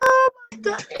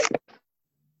God.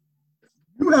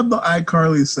 You have the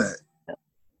iCarly set.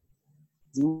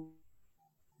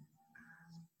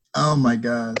 Oh my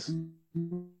gosh.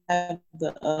 Have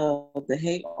the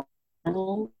Hey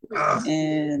Arnold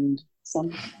and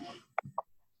some.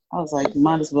 I was like,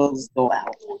 might as well just go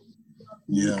out.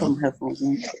 Yeah. Put my headphones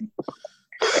in.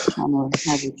 Trying to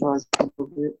have it charged a little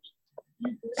bit.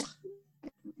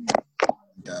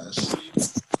 Gosh.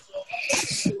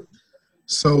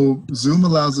 So Zoom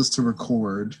allows us to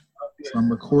record. So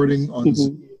I'm recording on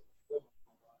Zoom.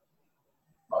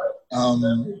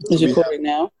 Is you recording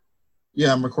now?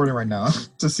 Yeah, I'm recording right now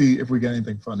to see if we get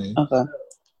anything funny. Okay.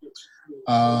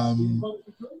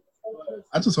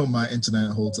 I just hope my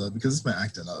internet holds up because it's been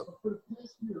acting up.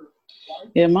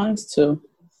 Yeah, mine's too.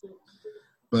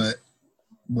 But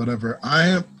whatever.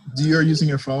 You're using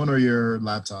your phone or your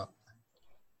laptop?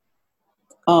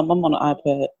 I'm on an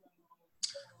iPad.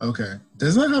 Okay.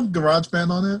 Does that have GarageBand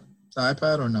on it? The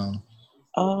iPad or no?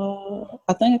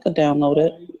 I think I could download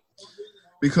it.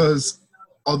 Because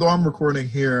although I'm recording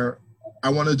here, I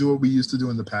want to do what we used to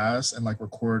do in the past and like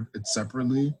record it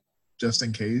separately, just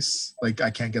in case like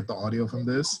I can't get the audio from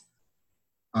this.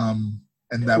 And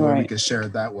that way we can share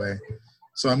it that way.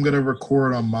 So I'm gonna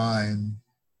record on mine,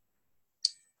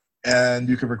 and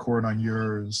you can record on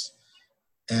yours,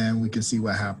 and we can see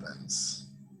what happens.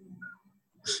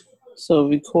 So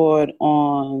record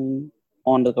on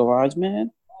the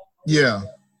GarageBand? Yeah.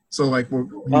 So like what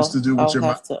we used to do with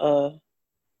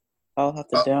I'll have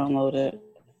to download it.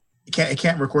 It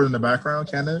can't record in the background,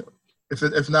 can it?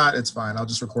 If not, it's fine. I'll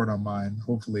just record on mine.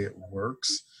 Hopefully it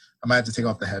works. I might have to take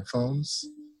off the headphones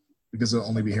because they'll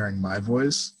only be hearing my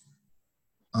voice.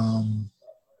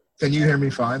 Can you hear me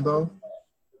fine though?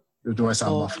 Or do I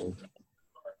sound muffled?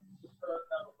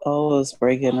 Oh, it's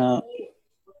breaking up.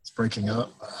 It's breaking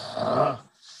up.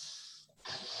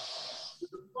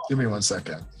 Give me 1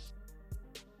 second.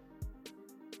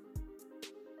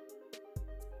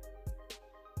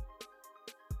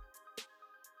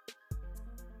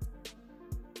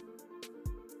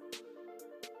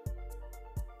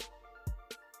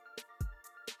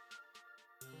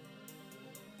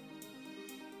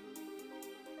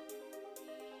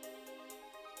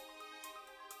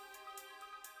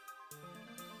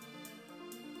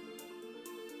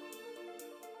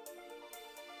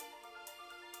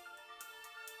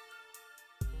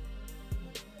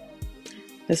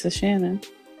 This is Shannon.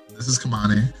 This is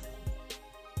Kamani.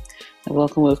 And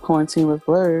welcome with Quarantine with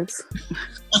Blerds.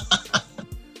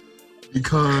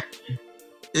 Because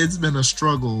it's been a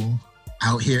struggle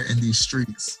out here in these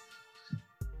streets.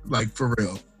 Like, for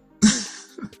real.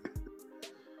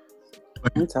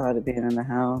 I'm tired of being in the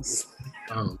house.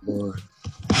 Oh, Lord.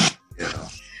 Yeah.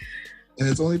 And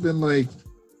it's only been like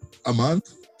a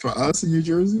month for us in New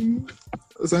Jersey,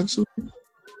 essentially.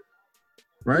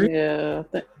 Right? Yeah.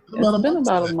 It's been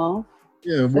about a month.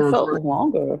 Yeah. It felt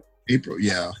longer. April,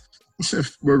 yeah.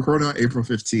 We're recording on April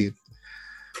 15th.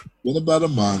 Been about a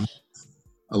month.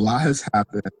 A lot has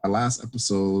happened. Our last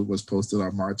episode was posted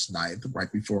on March 9th, right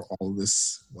before all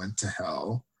this went to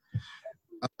hell.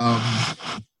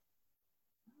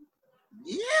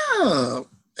 Yeah.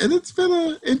 And it's been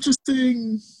an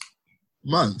interesting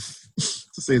month,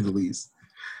 to say the least.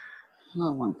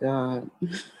 Oh, my God.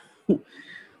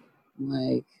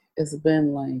 Like, it's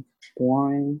been, like,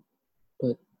 boring,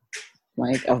 but,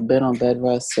 like, I've been on bed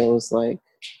rest, so it's like,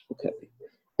 okay,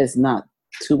 it's not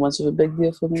too much of a big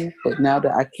deal for me, but now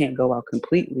that I can't go out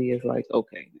completely, it's like,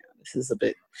 okay, now this is a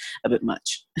bit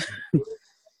much.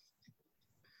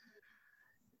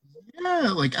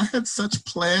 Yeah, like, I had such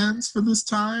plans for this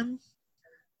time.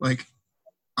 Like,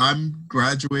 I'm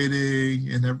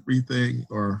graduating and everything,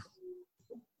 or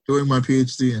doing my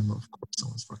PhD, and of course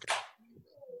someone's fucking...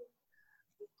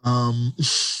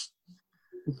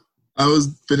 I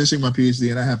was finishing my PhD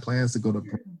and I had plans to go to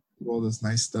all this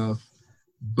nice stuff,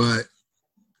 but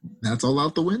that's all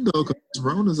out the window because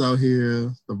Rona's out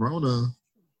here. The Rona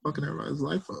fucking everybody's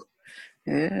life up.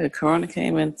 Yeah, Corona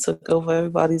came and took over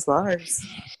everybody's lives.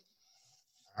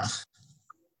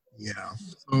 Yeah.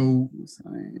 So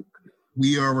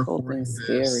we are recording this.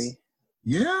 Scary.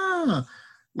 Yeah.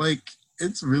 Like,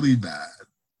 it's really bad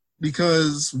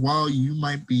because while you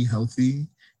might be healthy,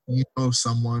 you know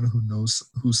someone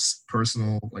who's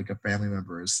personal, like a family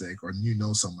member is sick, or you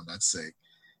know someone that's sick.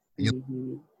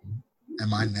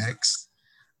 Am I next?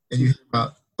 And you hear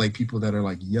about like people that are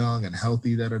like young and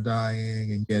healthy that are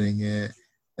dying and getting it,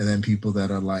 and then people that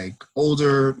are like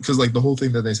older, because like the whole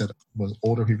thing that they said was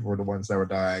older people were the ones that were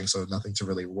dying, so nothing to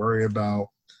really worry about.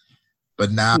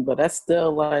 But now, that's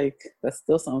still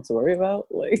something to worry about.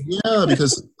 Like, yeah,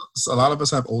 because a lot of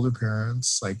us have older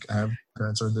parents. Like I have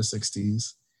parents are in their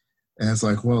 60s. And it's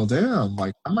like, well, damn,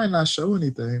 like I might not show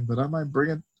anything, but I might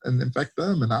bring it and infect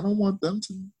them, and I don't want them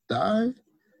to die.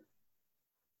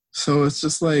 So it's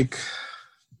just like,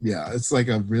 yeah, it's like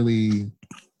a really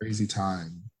crazy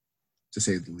time, to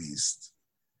say the least.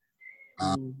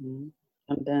 Mm-hmm.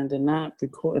 And then they're not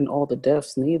recording all the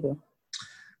deaths neither.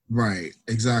 Right,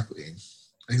 exactly.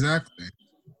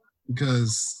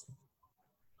 Because,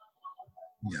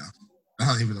 yeah, I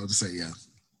don't even know what to say. Yeah.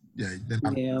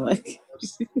 Yeah, like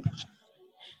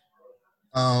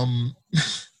um,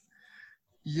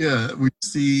 yeah, we've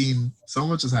seen so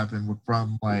much has happened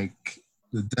from like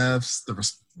the deaths,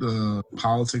 the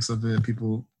politics of it,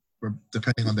 people were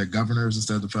depending on their governors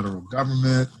instead of the federal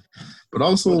government, but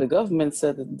also well, the government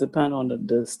said it depend on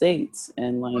the states,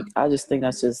 and like I just think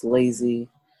that's just lazy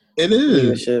it is.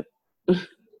 leadership.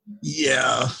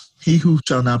 Yeah, he who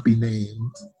shall not be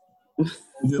named.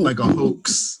 He did like a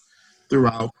hoax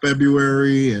throughout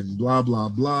February and blah blah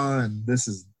blah, and this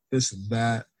is this and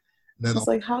that. And then It's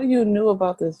like how you knew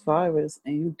about this virus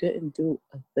and you didn't do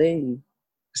a thing.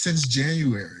 since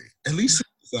January, at least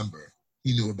since December,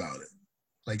 he knew about it.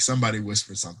 Like somebody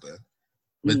whispered something,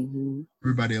 but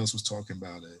everybody else was talking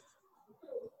about it.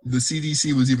 The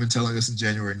CDC was even telling us in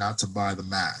January not to buy the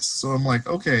masks. So I'm like,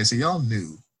 okay, so y'all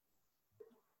knew.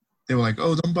 They were like,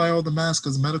 oh, don't buy all the masks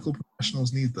because medical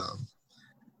professionals need them.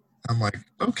 I'm like,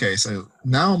 okay, so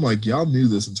now I'm like, y'all knew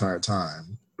this entire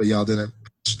time, but y'all didn't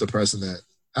push the president.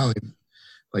 I don't even,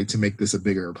 like to make this a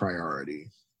bigger priority.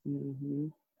 Mm-hmm.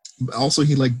 Also,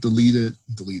 he like deleted,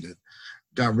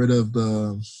 got rid of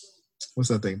the what's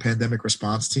that thing? Pandemic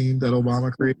response team that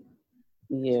Obama created.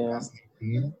 Yeah.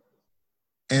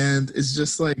 And it's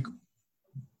just like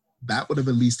that would have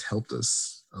at least helped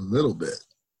us a little bit.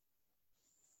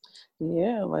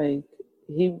 Yeah, like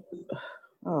he.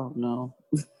 Oh no.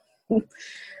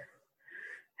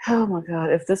 Oh my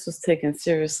God! If this was taken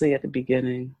seriously at the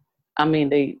beginning, I mean,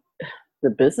 the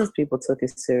business people took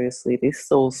it seriously. They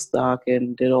sold stock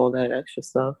and did all that extra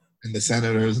stuff. And the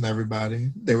senators and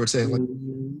everybody, they were saying like,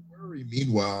 Mm-hmm.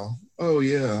 meanwhile, oh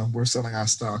yeah, we're selling our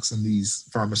stocks in these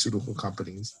pharmaceutical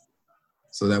companies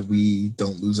so that we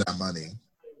don't lose our money.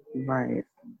 Right.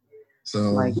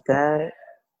 So Like that,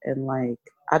 and like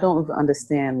I don't even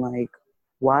understand like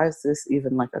why is this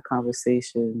even like a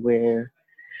conversation where,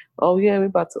 oh yeah, we're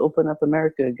about to open up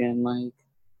America again. Like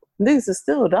niggas are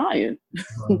still dying.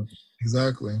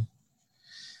 exactly.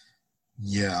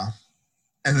 Yeah.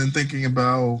 And then thinking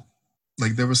about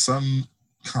like there was some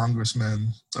congressman,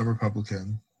 a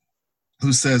Republican,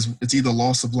 who says it's either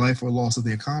loss of life or loss of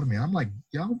the economy. I'm like,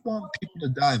 y'all want people to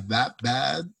die that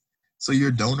bad so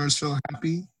your donors feel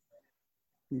happy?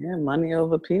 Yeah, money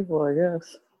over people, I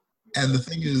guess. And the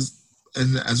thing is,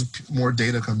 and as more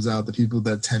data comes out, the people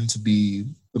that tend to be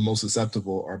the most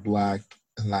susceptible are Black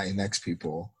and Latinx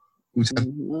people. Who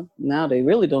tend Now they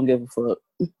really don't give a fuck.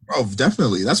 Oh,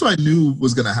 definitely. That's what I knew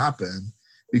was going to happen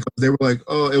because they were like,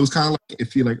 oh, it was kind of like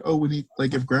if you like, oh, we need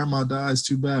like if grandma dies,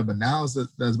 too bad. But now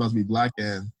that's about to be Black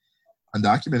and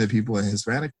undocumented people and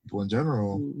Hispanic people in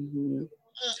general. Mm-hmm.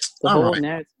 The All whole right.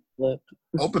 narrative flipped.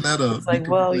 Open that up. It's like,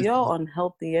 well, y'all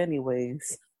unhealthy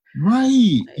anyways.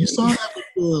 Right. You saw that with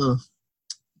the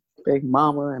Big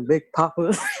Mama and Big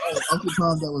Papa. Uncle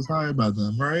Tom that was hired by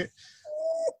them, right?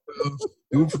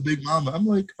 Do it for Big Mama. I'm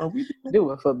like, are we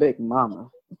do it for Big Mama?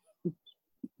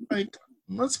 Like,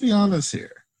 let's be honest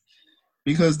here.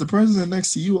 Because the president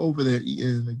next to you over there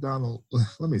eating McDonald's,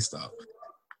 let me stop.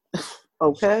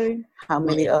 Okay. How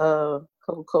many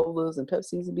Coca-Colas and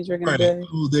Pepsis you be drinking a day?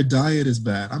 Oh, their diet is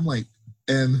bad. I'm like,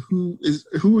 and who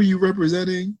are you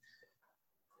representing?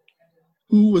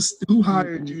 Who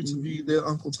hired you to be their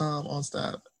Uncle Tom on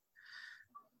staff?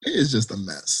 It is just a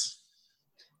mess.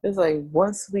 It's like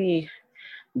once we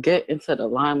get into the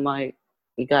limelight,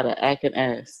 we gotta act an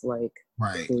ass. Like,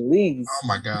 right. Please. Oh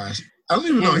my gosh. I don't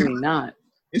even know.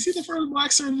 Is he the first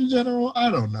Black Surgeon General? I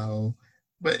don't know.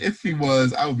 But if he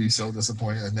was, I would be so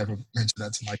disappointed. I never mentioned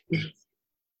that to my kids.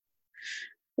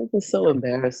 It's so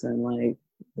embarrassing. Like,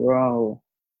 bro.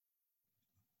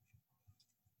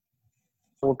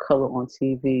 What color on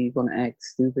TV? You're gonna act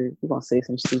stupid. You're gonna say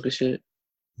some stupid shit.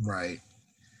 Right.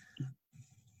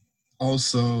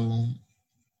 Also,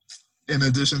 in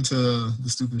addition to the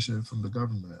stupid shit from the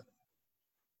government,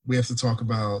 we have to talk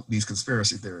about these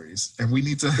conspiracy theories. And we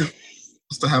need to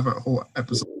have a whole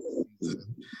episode.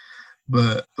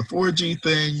 But the 4G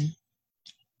thing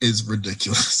is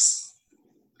ridiculous.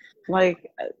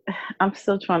 Like, I'm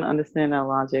still trying to understand that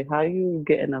logic. How are you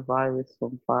getting a virus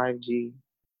from 5G?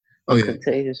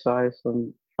 Contagious virus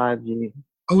from 5G.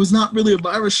 Oh, it's not really a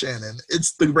virus, Shannon.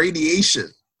 It's the radiation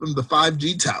from the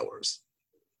 5G towers.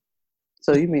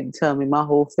 So you mean to tell me my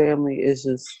whole family is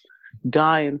just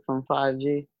dying from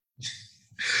 5G,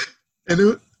 And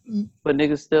it, but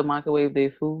niggas still microwave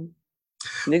their food?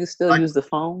 Niggas still like, use the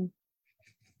phone,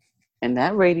 and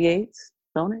that radiates,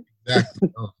 don't it? exactly.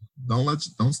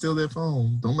 Don't steal their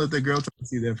phone. Don't let their girl try to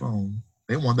see their phone.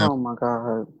 They want that Oh my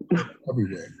god,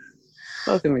 everywhere.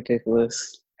 fucking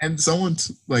ridiculous. And someone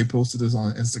like posted this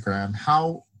on Instagram.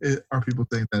 Are people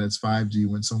saying that it's 5G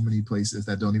when so many places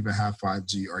that don't even have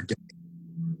 5G are getting it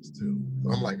too?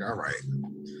 So I'm like, all right.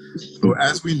 So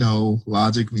as we know,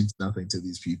 logic means nothing to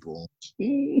these people.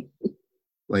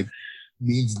 Like,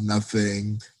 means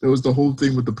nothing. There was the whole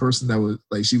thing with the person that was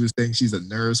like, she was saying she's a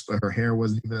nurse, but her hair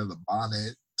wasn't even in the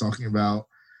bonnet, talking about,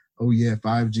 oh yeah,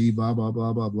 5G, blah blah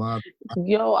blah blah blah.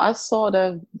 Yo, I saw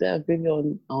that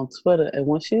video on Twitter, and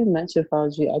when she mentioned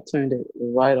 5G, I turned it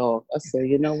right off. I said,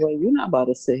 you know what? You're not about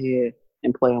to sit here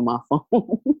and play on my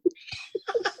phone.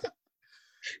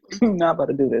 You're not about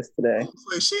to do this today. I was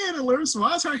like, she ain't a nurse.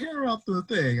 Why is her hair out the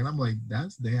thing? And I'm like,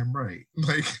 that's damn right.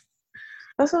 Like,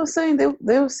 that's what I was saying.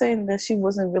 They were saying that she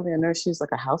wasn't really a nurse. She was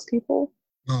like a housekeeper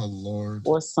oh Lord,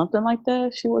 or something like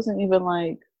that. She wasn't even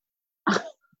like,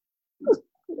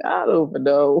 I don't even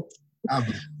know.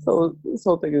 So this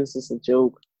whole thing is just a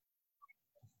joke.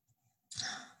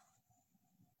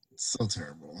 So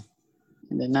terrible.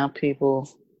 And then now people,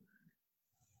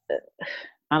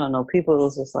 I don't know, people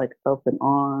was just like up in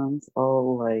arms.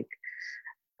 Oh, like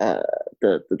the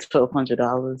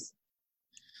 $1,200.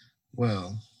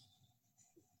 Well,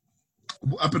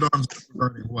 up in arms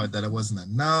regarding what? That it wasn't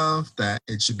enough. That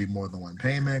it should be more than one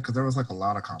payment because there was like a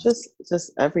lot of comments.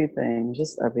 Just everything,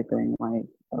 like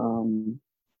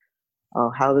oh,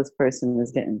 how this person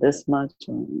is getting this much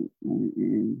and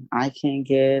I can't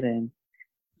get, and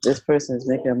this person is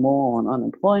making more on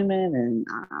unemployment, and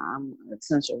I'm an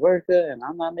essential worker, and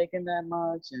I'm not making that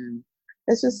much, and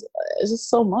it's just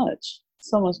so much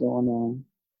going on.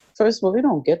 First of all, we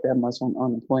don't get that much on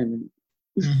unemployment.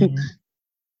 Mm-hmm.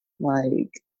 Like,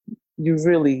 you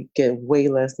really get way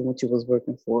less than what you was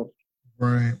working for.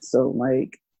 Right. So,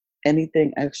 like,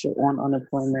 anything extra on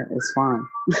unemployment is fine,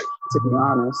 to be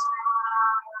honest.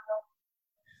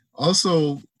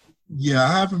 Also, yeah,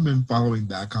 I haven't been following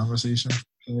that conversation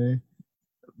today,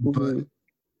 but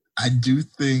I do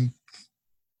think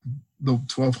the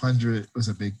 1,200 was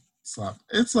a big slap.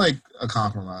 It's like a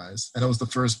compromise, and it was the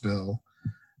first bill,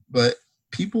 but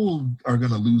people are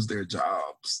going to lose their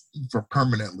jobs for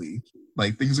permanently.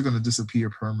 Like, things are going to disappear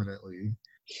permanently,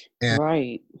 and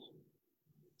right.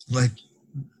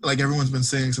 Like everyone's been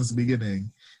saying since the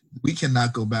beginning, we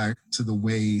cannot go back to the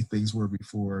way things were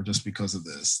before just because of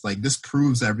this. Like, this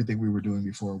proves everything we were doing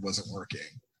before wasn't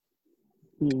working.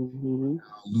 Mm-hmm.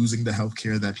 Losing the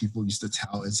healthcare that people used to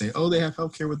tout and say, oh, they have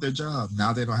healthcare with their job.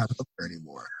 Now they don't have healthcare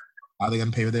anymore. How are they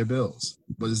going to pay their bills?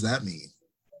 What does that mean?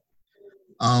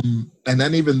 And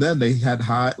then even then they had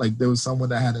like there was someone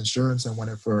that had insurance and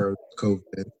went in for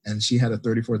COVID, and she had a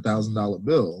 $34,000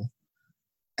 bill.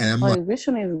 And I'm like, we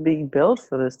shouldn't even be billed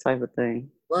for this type of thing.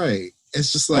 Right.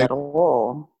 It's just like, at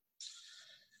all.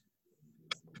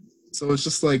 So it's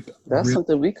just like that's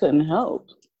something we couldn't help.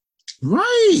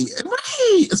 Right.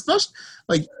 Especially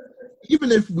like,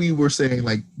 even if we were saying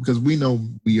like, because we know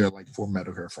we are like for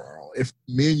Medicare for all. If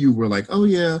me and you were like, oh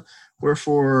yeah, we're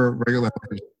for regular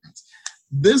health insurance.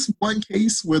 This one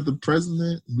case where the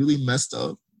president really messed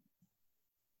up,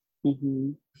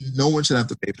 no one should have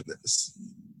to pay for this.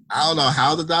 I don't know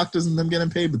how the doctors and them getting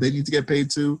paid, but they need to get paid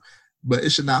too. But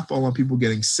it should not fall on people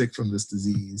getting sick from this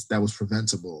disease that was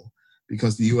preventable,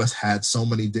 because the U.S. had so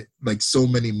many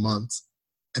months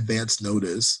advance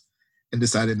notice and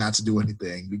decided not to do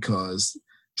anything because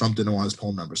Trump didn't want his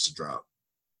poll numbers to drop.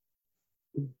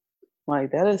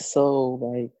 Like, that is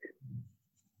so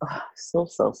so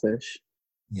selfish.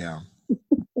 Yeah.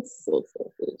 It's so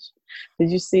selfish.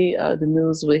 Did you see the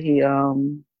news where he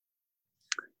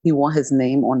want his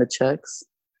name on the checks?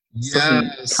 Yes.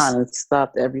 So he kind of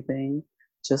stopped everything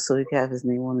just so he could have his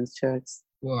name on his checks.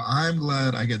 Well, I'm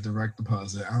glad I get direct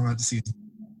deposit. I don't have to see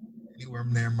anywhere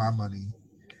near my money.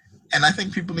 And I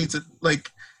think people need to,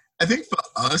 I think for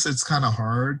us, it's kind of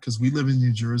hard because we live in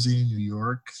New Jersey, New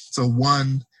York. So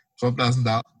 $12,000,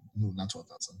 no, not $12,000,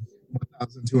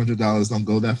 $1,200 don't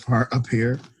go that far up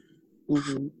here.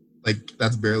 Mm-hmm.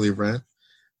 That's barely rent.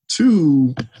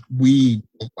 2, we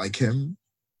don't like him,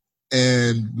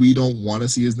 and we don't want to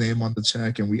see his name on the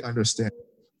check, and we understand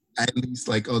at least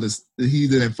he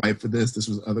didn't fight for this. This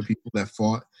was other people that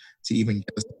fought to even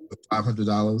get us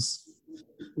 $500.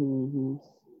 Mm-hmm.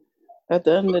 At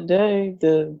the end of the day,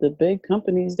 the big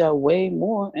companies got way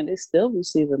more, and they still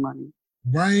receive the money.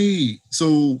 Right.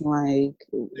 So Like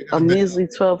they're a gonna bet. measly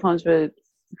 1,200.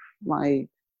 Like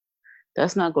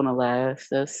that's not gonna last.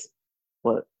 That's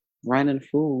what rent and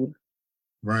food.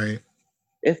 Right.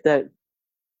 If that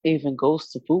even goes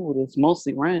to food, it's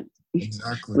mostly rent. At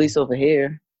Exactly. least over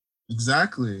here.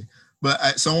 Exactly.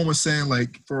 But someone was saying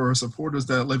like for supporters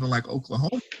that live in like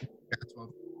Oklahoma,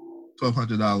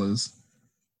 $1,200.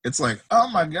 It's like, oh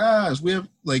my gosh, we have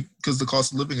like because the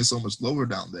cost of living is so much lower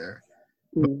down there.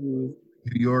 But Hmm.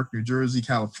 New York, New Jersey,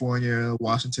 California,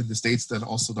 Washington, the states that are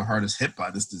also the hardest hit by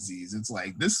this disease. It's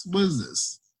like this. What is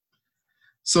this?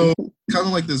 So kind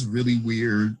of like this really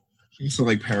weird, so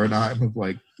like paradigm of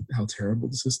like how terrible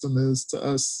the system is to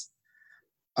us.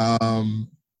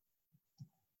 Um,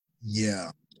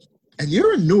 yeah. And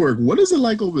you're in Newark. What is it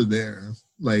like over there?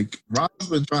 Like Rob's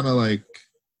been trying to like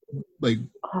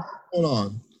hold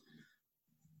on.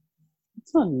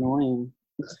 It's annoying.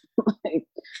 Like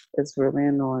it's really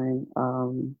annoying.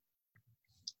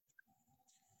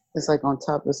 It's like on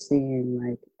top of seeing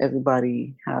like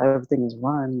everybody how everything is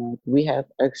run, like we have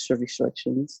extra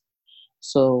restrictions.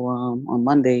 So on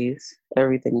Mondays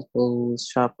everything is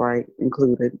closed, ShopRite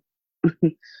included.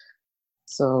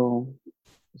 So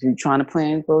if you're trying to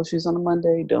plan groceries on a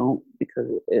Monday, don't because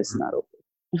it's not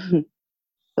open.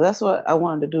 So that's what I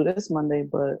wanted to do this Monday,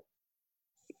 but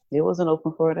it wasn't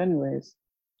open for it anyways.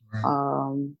 Right.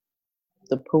 Um,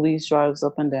 the police drives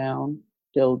up and down.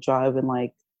 They'll drive in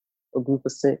like a group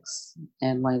of six,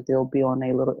 and like they'll be on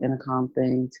a little intercom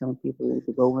thing telling people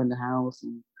to go in the house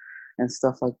and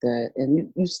stuff like that. And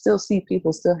you still see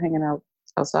people still hanging out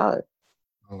outside.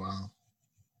 Oh wow.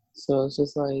 So it's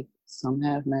just like some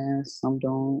have masks, some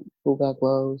don't. Who got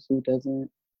gloves? Who doesn't?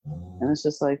 And it's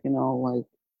just like like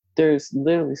there's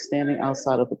literally standing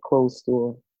outside of a closed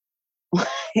store.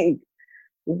 Like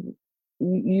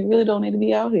you really don't need to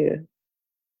be out here.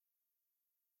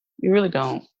 You really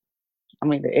don't. I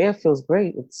mean, the air feels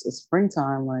great. It's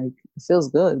springtime. Like it feels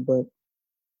good, but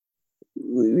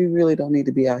we really don't need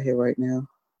to be out here right now.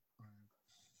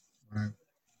 Right.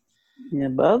 Yeah,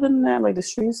 but other than that, like the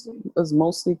streets is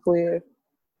mostly clear.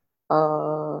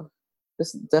 Uh,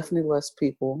 there's definitely less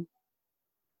people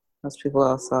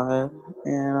outside,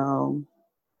 and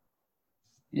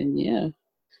yeah,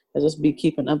 I just be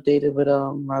keeping updated with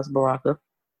Raz Baraka,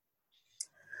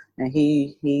 and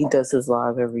he does his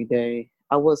live every day.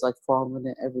 I was like following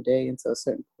it every day until a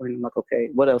certain point. I'm like, okay,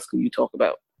 what else can you talk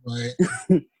about? Right.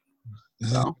 This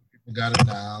is how So, many people got it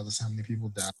now. This is how many people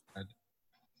died.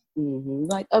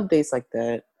 like updates like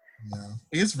that. Yeah.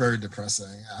 It's very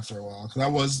depressing after a while because I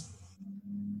was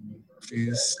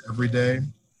Murphy's every day,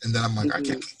 and then I'm like, I Hmm.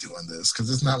 can't keep doing this because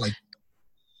it's not like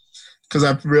because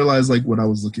I realized like what I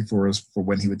was looking for is for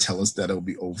when he would tell us that it'll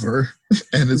be over,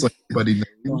 and it's like everybody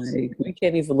knows. Like we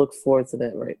can't even look forward to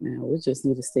that right now. We just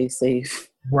need to stay safe.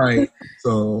 Right.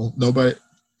 So nobody,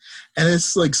 and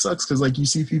it's like sucks because like you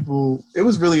see people. It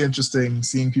was really interesting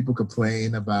seeing people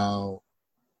complain about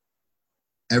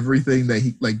everything that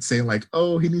he like saying like,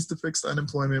 oh, he needs to fix the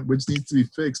unemployment, which needs to be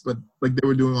fixed, but like they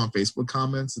were doing on Facebook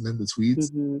comments and then the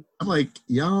tweets. Hmm. I'm like,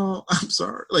 y'all, I'm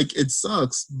sorry, like it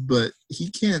sucks, but he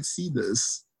can't see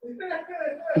this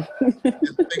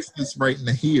and fix this right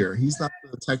in here. He's not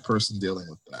the tech person dealing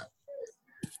with that.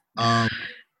 Um,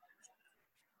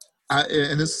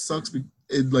 and this sucks.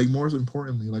 Like more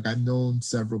importantly, like I've known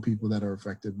several people that are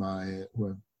affected by it who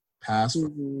have passed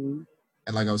from. Hmm.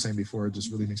 And like I was saying before, it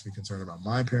just really makes me concerned about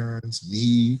my parents,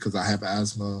 me, because I have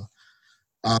asthma.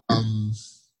 Um,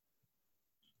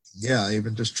 yeah,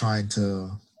 even just trying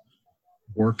to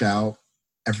work out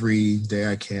every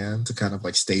day I can to kind of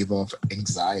like stave off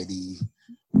anxiety.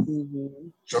 Hmm.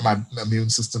 Sure, my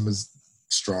immune system is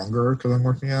stronger because I'm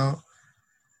working out.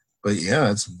 But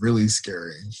yeah, it's really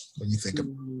scary when you think of.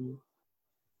 Hmm.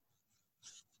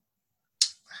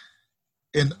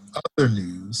 In other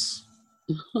news,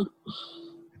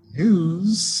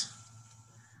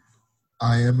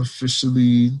 I am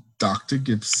officially Dr.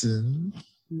 Gibson.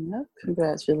 Yep,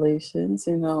 congratulations.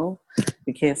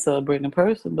 We can't celebrate in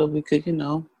person, but we could,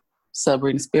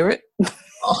 celebrate in spirit.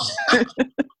 Oh,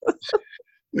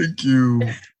 thank you.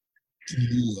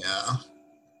 Yeah.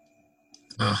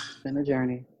 It's been a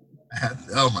journey.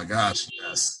 Oh my gosh,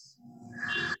 yes.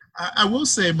 I will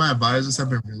say my advisors have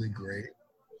been really great.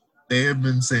 They have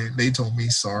been saying they told me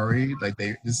sorry, like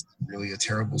this is really a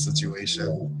terrible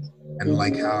situation, and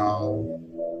like Hmm. how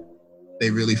they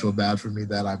really feel bad for me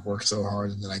that I've worked so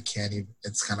hard and that I can't even.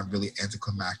 It's kind of really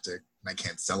anticlimactic, and I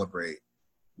can't celebrate.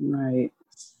 Right.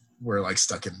 We're like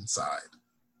stuck inside.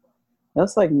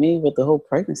 That's like me with the whole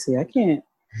pregnancy. I can't.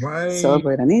 Right.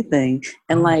 celebrate anything.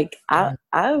 And Oh, like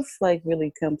I've like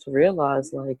really come to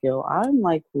realize like, yo, I'm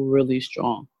like really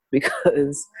strong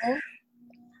because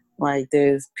like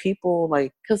there's people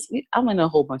like because I'm in a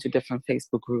whole bunch of different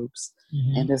Facebook groups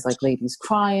and mhm. there's like ladies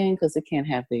crying because they can't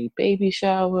have their baby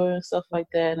shower and stuff like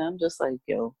that. And I'm just like,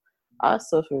 yo, I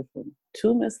suffered from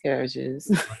two miscarriages.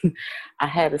 I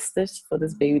had a stitch for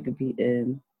this baby to be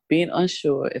in, being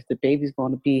unsure if the baby's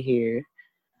going to be here.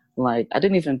 Like I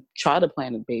didn't even try to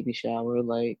plan a baby shower.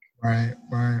 Right,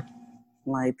 right,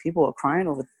 Like people are crying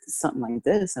over something like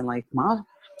this, and like my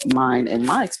mind and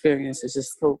my experience is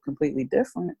just so completely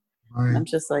different. And right. I'm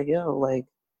just like, yo, like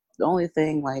the only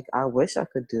thing like I wish I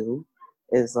could do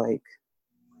is like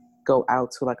go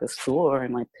out to like a store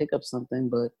and like pick up something,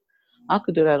 but I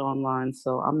could do that online.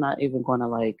 So I'm not even going to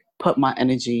like put my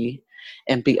energy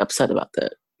and be upset about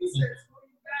that.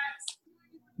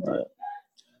 But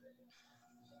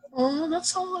Oh, that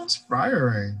sounds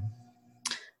inspiring.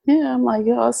 yeah, I'm like,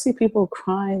 yo, I see people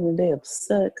crying and they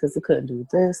upset because they couldn't do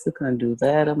this, they couldn't do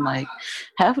that. I'm like,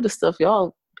 half of the stuff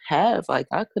y'all have, like,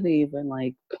 I couldn't even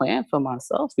like plan for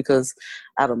myself because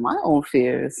out of my own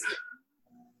fears,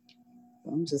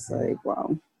 I'm just like,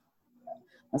 wow.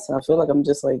 That's how I feel like I'm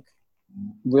just like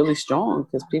really strong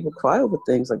because people cry over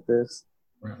things like this.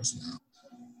 Grass now.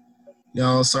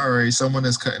 Yo, sorry, someone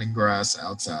is cutting grass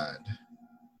outside.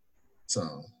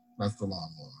 So that's the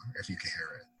lawnmower, if you can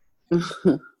hear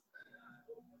it.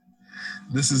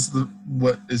 This is the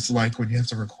what it's like when you have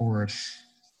to record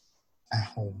at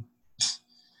home.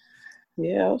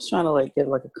 Yeah, I was trying to like get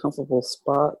like a comfortable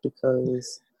spot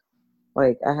because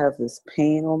like I have this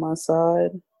pain on my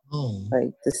side. Oh,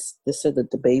 Like this said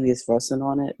that the baby is resting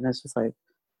on it, and it's just like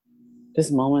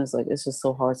this moment is like it's just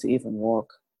so hard to even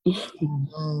walk, to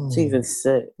oh even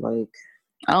sit. Like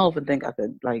I don't even think I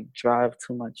could like drive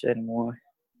too much anymore.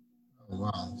 no. Oh,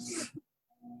 wow.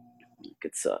 Like,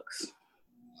 it sucks.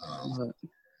 Um, But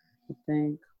I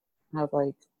think I have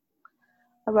like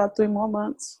about 3 more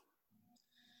months.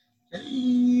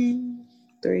 hey,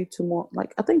 2 more.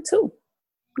 Like I think two.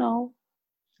 No,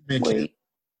 be a kid. wait.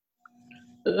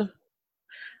 Ugh.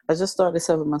 I just started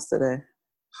 7 months today.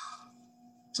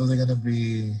 So they're gonna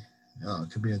be. Oh,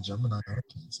 it could be a Gemini or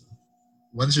Cancer.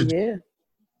 When's your? Yeah.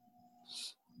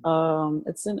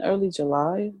 It's in early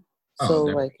July, Oh, so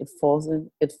there. like it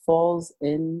falls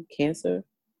in Cancer,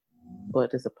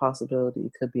 but there's a possibility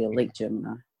it could be a late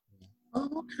Gemini.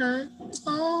 Oh, okay.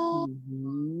 Oh,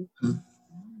 Hmm.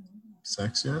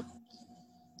 sex yet?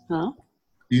 Huh?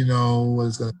 Do you know what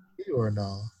it's gonna be or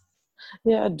no?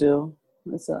 Yeah, I do.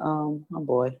 It's a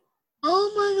boy,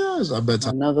 Oh my gosh! I bet.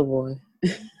 another boy.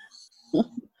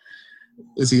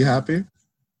 Is he happy?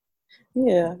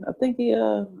 Yeah, I think he.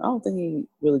 I don't think he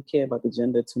really cared about the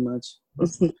gender too much.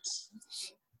 That's nice.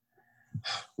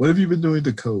 What have you been doing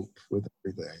to cope with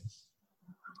everything?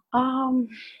 Um,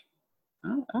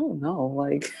 I don't know.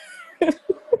 Like,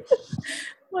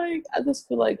 like I just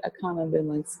feel like I kind of been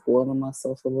like spoiling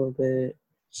myself a little bit.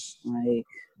 Like,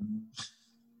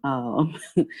 um,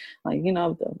 like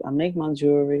I make my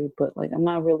jewelry, but like I'm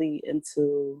not really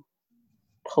into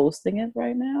posting it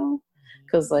right now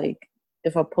because like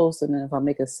if I post it and if I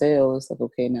make a sale, it's like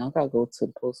okay, now I gotta go to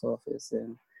the post office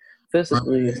and Right,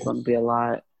 physically it's going to be a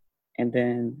lot, and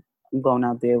then I'm going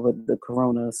out there with the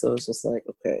corona, so it's just like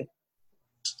okay,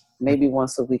 maybe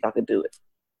once a week I could do it.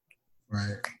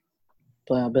 right.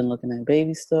 But I've been looking at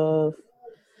baby stuff.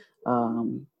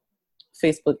 Um,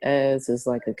 Facebook ads is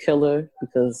like a killer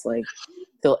because like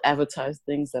they'll advertise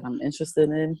things that I'm interested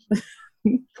in.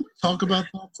 Talk about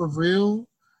that for real?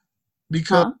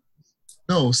 Because Huh?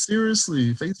 no,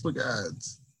 seriously, Facebook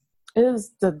ads. It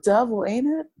is the devil, ain't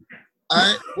it?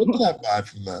 I what did I buy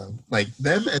from them? Like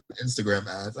them and Instagram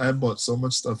ads. I bought so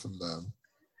much stuff from them.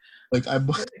 Like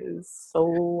It is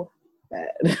so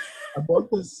bad. I bought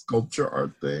this sculpture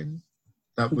art thing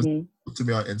that was Hmm. to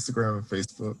me on Instagram and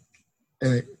Facebook,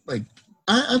 and like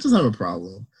I just have a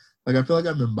problem. Like I feel like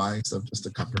I've been buying stuff just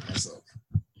to comfort myself.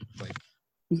 Like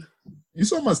you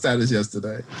saw my status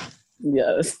yesterday,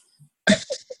 Yes.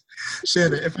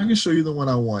 Shannon. If I can show you the one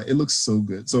I want, it looks so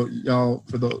good. So y'all,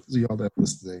 for those of y'all that are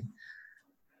listening,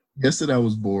 yesterday I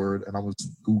was bored and I was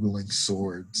googling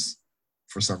swords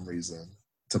for some reason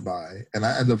to buy, and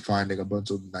I ended up finding a bunch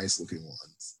of nice looking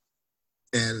ones,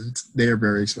 and they are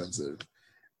very expensive.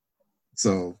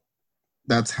 So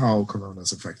that's how Corona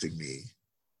is affecting me,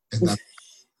 and that's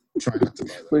trying not to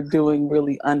buy We're doing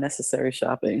really unnecessary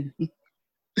shopping. that.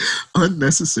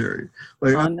 Unnecessary.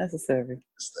 Like I Unnecessary.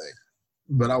 this thing,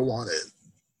 but I want it,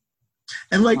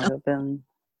 and like Might have been.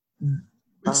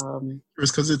 it's Um,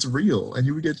 because it's real, and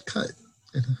you would get cut.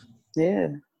 yeah.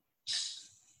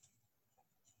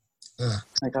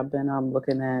 Like I've been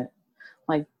looking at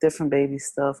like different baby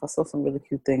stuff. I saw some really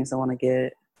cute things I want to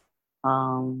get.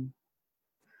 Um,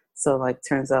 so like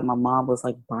turns out my mom was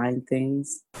like buying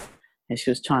things and she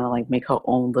was trying to like make her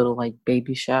own little like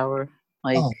baby shower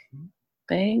like Oh,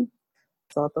 thing.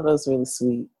 So I thought that was really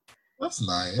sweet. that's But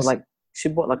nice. like she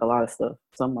bought like a lot of stuff.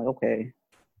 So I'm like, okay,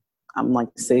 I'm like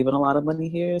saving a lot of money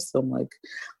here. So I'm like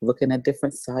looking at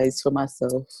different sites for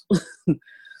myself.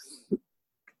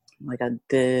 Like I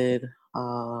did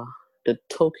the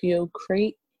Tokyo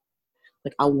crate.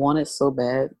 Like I want it so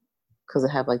bad because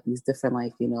they have like these different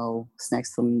like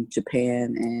snacks from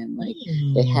Japan, and like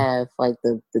they Mm, have like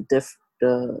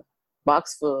the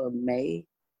box for May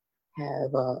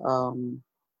have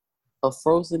a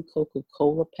frozen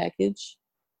Coca-Cola package,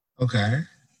 okay.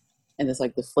 and it's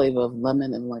like the flavor of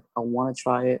lemon, and like I want to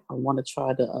try it. I want to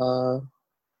try the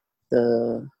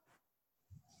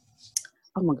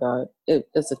oh my god,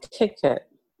 it's a Kit Kat,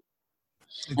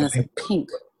 Like and the it's like pink, pink.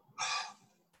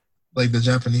 like the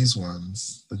Japanese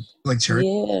ones, like cherry.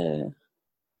 Yeah,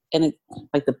 and it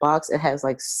like the box it has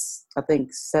like I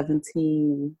think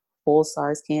 17 full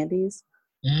size candies.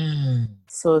 Mm,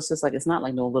 So it's just like it's not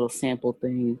like no little sample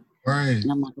thing. right.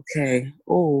 And I'm like, okay,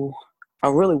 oh, I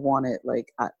really want it.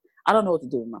 Like I don't know what to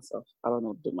do with myself. I don't know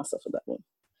what to do with myself for that one.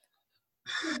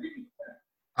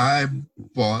 I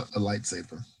bought a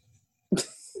lightsaber.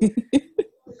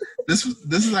 This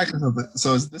is actually something.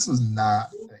 So this was not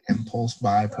an impulse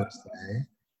buy per se,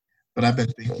 but I've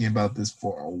been thinking about this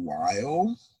for a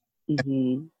while.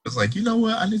 Mm-hmm. It's like, you know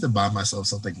what? I need to buy myself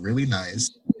something really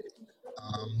nice,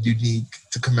 unique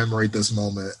to commemorate this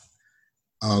moment.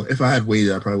 If I had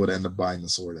waited, I probably would end up buying the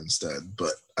sword instead.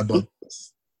 But I bought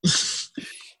this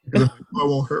because I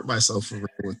won't hurt myself for real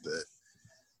with it.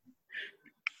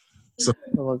 So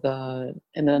Oh my god!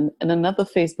 And then another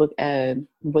Facebook ad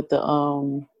with the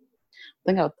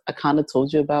I think I kind of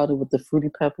told you about it with the fruity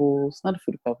pebbles, not the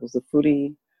fruity pebbles,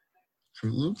 Fruit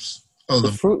Loops. Oh, the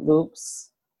the Fruit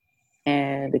Loops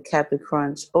and the Captain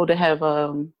Crunch. Oh, they have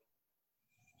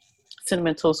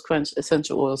cinnamon toast crunch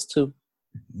essential oils too.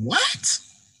 what?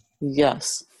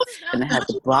 Yes, and they have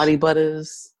the body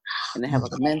butters, and they have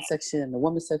like a men's section and the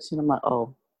women's section. I'm like,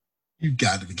 oh, You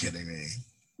got to be kidding me.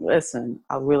 listen,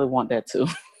 I really want that too.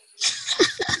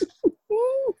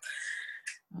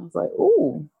 I was like,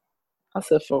 ooh, I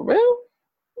said for real.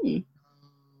 Hmm.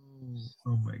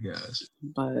 Oh my gosh.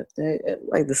 But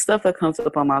like the stuff that comes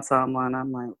up on my timeline,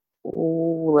 I'm like,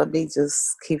 oh, let me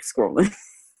just keep scrolling.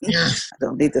 Yeah. I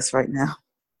don't need this right now.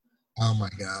 Oh my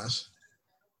gosh.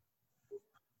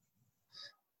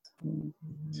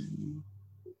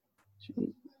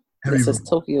 Have It you ever says bought?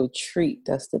 Tokyo Treat.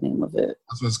 That's the name of it.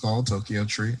 That's what it's called, Tokyo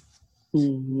Treat.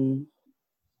 Mm-hmm.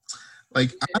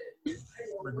 Like I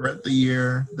regret the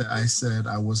year that I said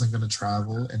I wasn't going to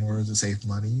travel in order to save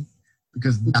money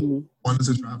because now Mm-hmm. I wanted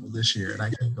to travel this year and I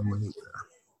can't go anywhere.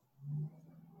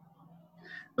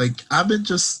 Like I've been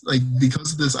just like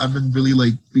because of this, I've been really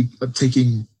like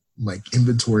taking like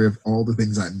inventory of all the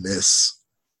things I miss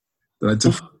that I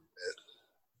took.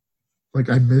 Like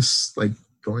I miss like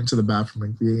going to the bathroom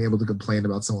and being able to complain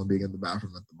about someone being in the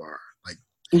bathroom at the bar. Like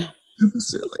I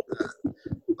miss it like that.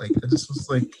 Like I just was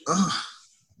like, oh.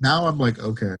 Now I'm like,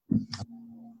 okay,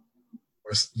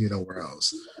 where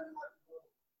else?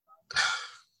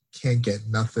 Can't get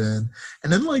nothing.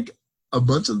 And then like a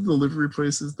bunch of delivery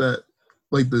places that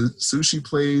like the sushi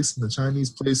place and the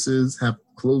Chinese places have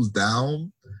closed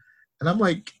down. And I'm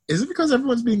like, is it because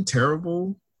everyone's being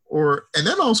terrible? Or and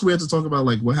then also we have to talk about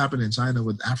like what happened in China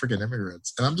with African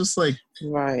immigrants. And I'm just like,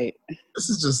 Right. this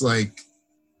is just like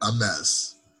a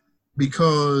mess.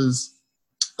 Because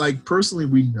like personally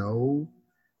we know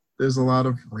there's a lot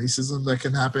of racism that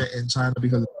can happen in China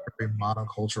because it's a very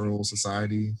monocultural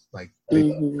society. Like they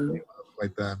Mm-hmm.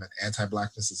 like them and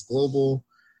anti-blackness is global.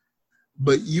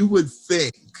 But you would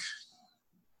think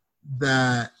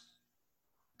that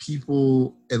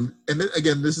people and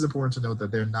again this is important to note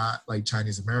that they're not like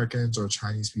Chinese Americans or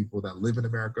Chinese people that live in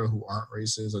America who aren't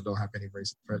racist or don't have any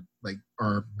racist like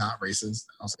are not racist.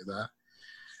 I'll say that.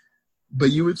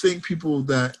 But you would think people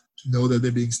that know that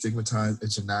they're being stigmatized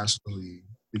internationally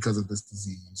because of this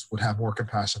disease would have more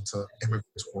compassion to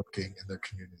immigrants working in their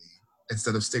community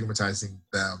instead of stigmatizing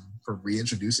them for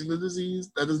reintroducing the disease.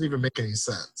 That doesn't even make any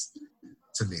sense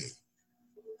to me.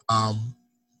 Um,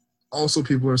 Also,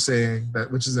 people are saying that,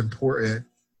 which is important,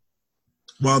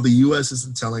 while the US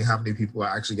isn't telling how many people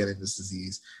are actually getting this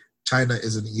disease, China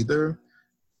isn't either.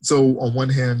 So on one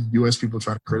hand, US people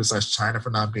try to criticize China for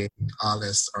not being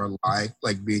honest or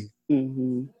like being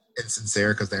Mm-hmm.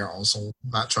 insincere because they're also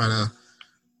not trying to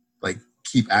like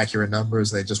keep accurate numbers.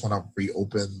 They just want to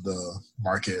reopen the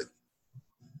market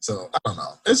So I don't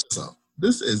know. It's just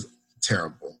this is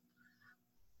terrible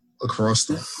across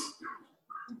the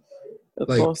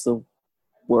like. across the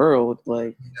world.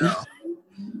 Like, Yeah.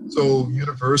 So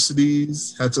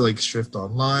universities had to like shift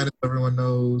online, as everyone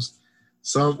knows.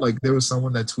 Some like there was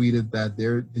someone that tweeted that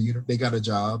they got a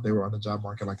job. They were on the job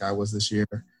market like I was this year,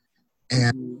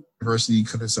 and mhm, university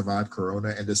couldn't survive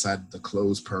Corona and decided to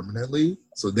close permanently.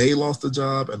 So they lost the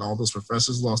job, and all those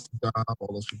professors lost the job.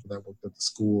 All those people that worked at the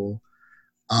school.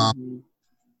 Um, mhm.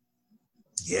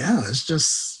 yeah, it's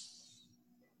just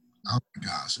oh my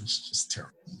gosh, it's just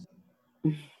terrible.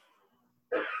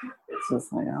 It's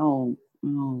just like I don't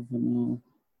even know.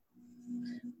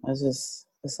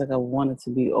 It's like I want it to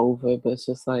be over, but it's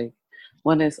just like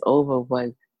when it's over,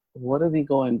 like what are we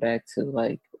going back to?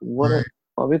 Like Right?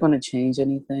 are we going to change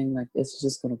anything? Like it's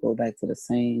just going to go back to the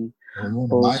same We're going to buy it.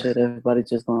 bullshit. Everybody's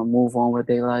just going to move on with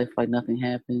their life like nothing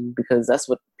happened because that's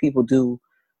what people do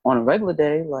on a regular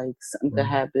day. Like something could Right?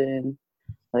 happen.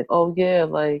 Like oh yeah,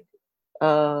 like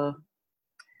uh,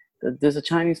 there's a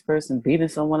Chinese person beating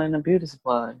someone in a beauty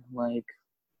supply. Like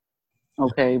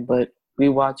okay, but we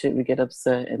watch it, we get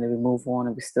upset, and then we move on,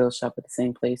 and we still shop at the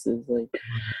same places. Like,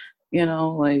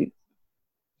 like,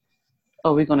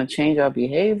 are we going to change our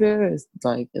behavior? Is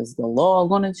the law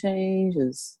going to change?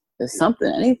 Is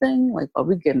something, anything? Like, are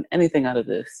we getting anything out of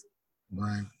this?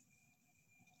 Right.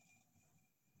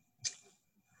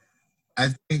 I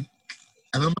think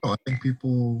I don't know. I think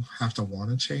people have to want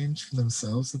to change for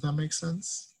themselves. If that makes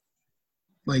sense.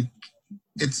 Like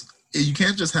it's you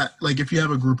can't just have like if you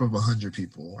have a group of 100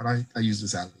 people, and I use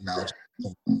this analogy,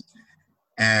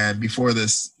 and before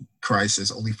this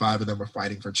crisis, only 5 of them were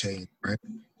fighting for change. Right.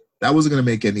 That wasn't going to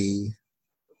make any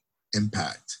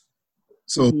impact.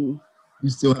 So Mm-hmm. you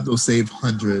still have those same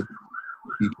 100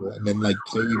 people, and then like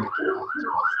say you mentioned this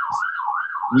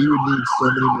crisis, we would need so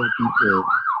many more people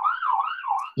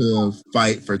to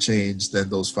fight for change than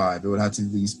those 5. It would have to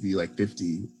at least be like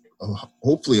 50,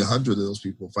 hopefully 100 of those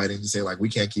people fighting to say like we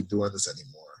can't keep doing this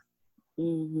anymore.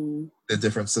 Mm-hmm. A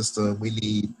different system. We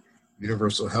need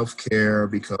universal health care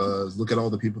because look at all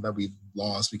the people that we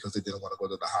lost because they didn't want to go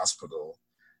to the hospital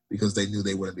because they knew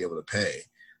they wouldn't be able to pay.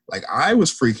 Like I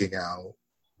was freaking out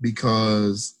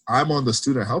because I'm on the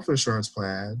student health insurance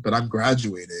plan, but I'm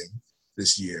graduating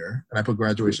this year, and I put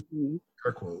graduation Mm-hmm.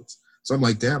 air quotes. So I'm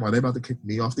like, damn, are they about to kick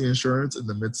me off the insurance in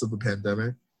the midst of the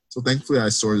pandemic? So thankfully I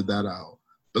sorted that out.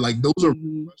 But like those are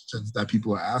Mm-hmm. questions that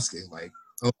people are asking. Like,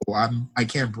 oh, I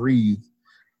can't breathe,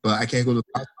 but I can't go to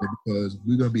the hospital because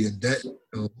we're gonna be in debt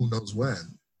until who knows when.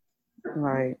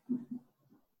 Right.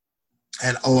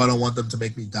 And oh, I don't want them to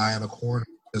make me die in a corner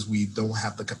because we don't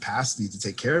have the capacity to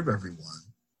take care of everyone.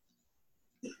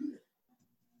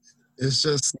 It's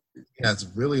just, yeah, it's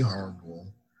really horrible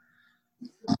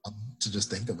to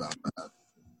just think about that.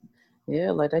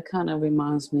 Yeah, like that kind of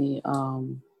reminds me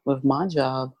with my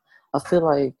job, I feel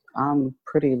like I'm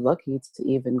pretty lucky to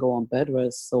even go on bed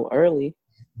rest so early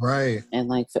Right. and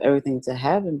like for everything to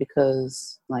happen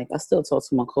because like I still talk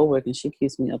to my coworker and she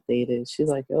keeps me updated. She's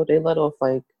like, yo, they laid off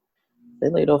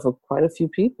quite a few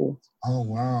people. Oh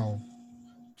wow.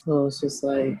 So it's just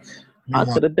like I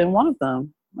Meanwhile, could have been one of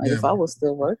them. Like yeah. if I was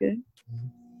still working.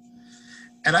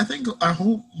 And I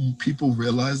hope people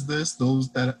realize this.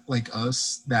 Those that like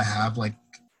us that have like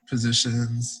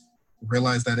positions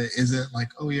realize that it isn't like,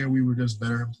 oh yeah, we were just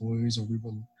better employees or we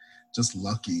were just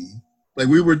lucky. Like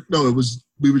we were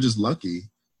just lucky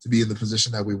to be in the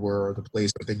position that we were, or the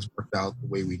place where things worked out the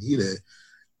way we needed.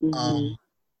 Mm-hmm. Um,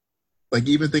 like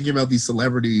even thinking about these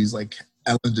celebrities like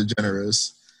Ellen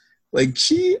DeGeneres, like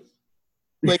she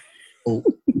like oh,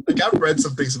 like I've read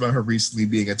some things about her recently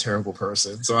being a terrible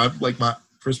person. So I've like my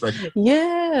perspective.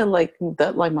 Yeah, like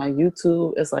that. Like my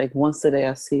YouTube is like once a day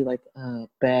I see like a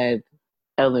bad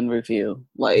Ellen review.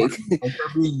 Like Like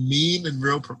her being mean in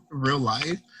real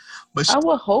life, but I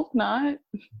would hope not.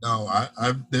 no,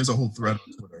 there's a whole thread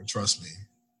on Twitter. Trust me.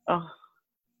 Oh.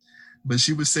 But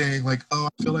she was saying like, "Oh,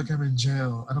 I feel like I'm in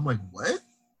jail," and I'm like, "What?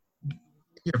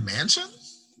 Your mansion?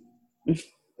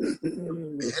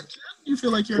 Mansion? You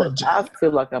feel like you're Look, in jail?" I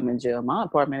feel like I'm in jail. My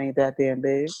apartment ain't that damn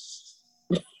big.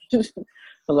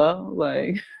 Hello,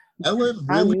 like Ellen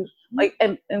how really? you like?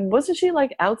 And wasn't she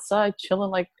like outside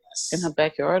chilling like in her Yes.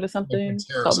 backyard or Like her something?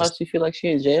 terror Talking about system. she feel like she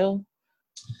in jail.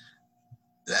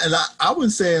 And I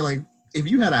was saying like, if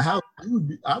you had a house,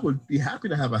 I would be happy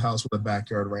to have a house with a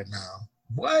backyard right now.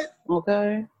 What?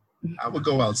 Okay. I would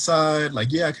go outside. Like,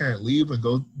 yeah, I can't leave and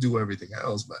go do everything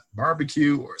else, but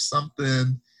barbecue or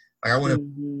something. Like, I wouldn't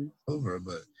Mm-hmm. over.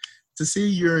 But to see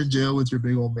you're in jail with your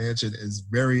big old mansion is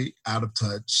very out of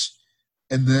touch.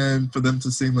 And then for them to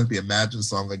sing like the Imagine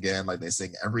song again, like they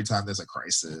sing every time there's a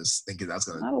crisis, thinking that's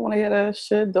gonna I don't want to hear that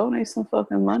shit. Donate some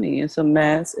fucking money and some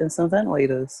masks and some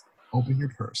ventilators. open your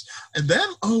purse. And then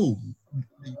the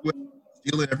US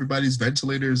stealing everybody's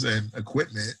ventilators and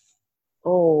equipment.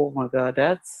 Oh my god,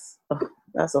 that's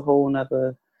a whole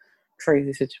nother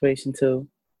crazy situation too.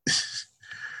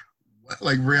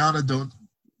 Like Rihanna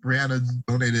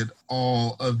donated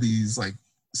all of these like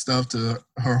stuff to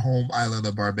her home island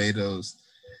of Barbados,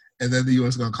 and then the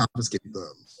US is gonna confiscate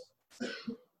them.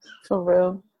 For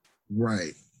real.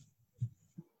 Right.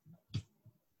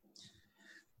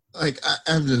 Like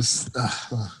I'm just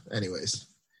anyways.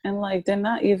 And like they're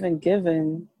not even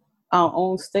giving our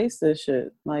own states this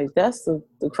shit. Like that's the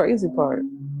crazy part.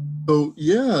 So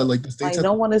yeah, like the states Like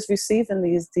no one is receiving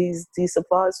these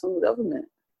supplies from the government.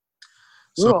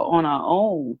 We are on our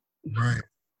own. Right.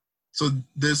 So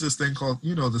there's this thing called,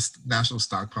 this national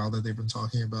stockpile that they've been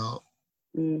talking about.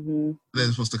 Mm-hmm.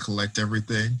 They're supposed to collect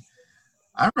everything.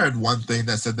 I read one thing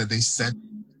that said that they sent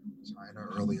China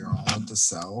earlier on to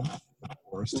sell, of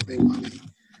course, to make money.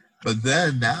 But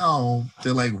then now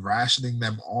they're like rationing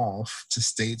them off to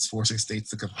states, forcing states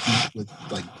to compete with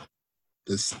like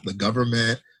the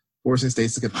government, forcing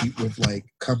states to compete with like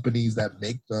companies that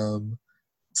make them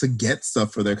to get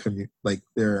stuff for their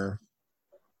their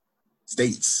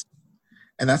states.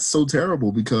 And that's so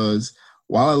terrible because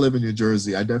while I live in New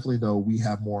Jersey, I definitely know we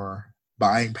have more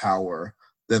buying power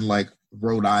than like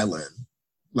Rhode Island.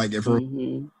 Like if we're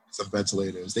some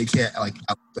ventilators, they can't like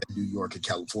outspend New York and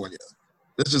California.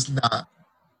 That's just not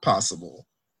possible.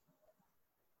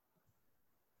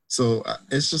 So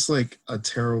it's just like a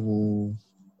terrible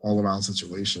all-around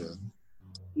situation.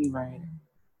 Right.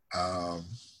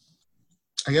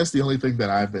 I guess the only thing that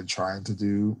I've been trying to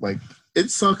do, like, it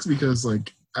sucks because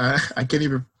like I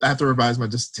have to revise my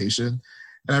dissertation,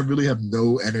 and I really have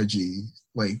no energy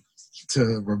like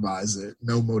to revise it,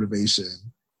 no motivation,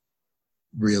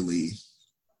 really,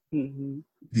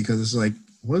 because it's like,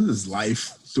 what is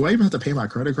life? Do I even have to pay my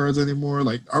credit cards anymore?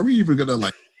 Like, are we even gonna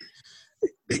like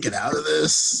make it out of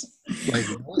this? Like,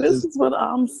 this is what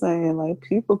I'm saying. Like,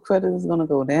 people credit is gonna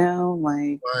go down.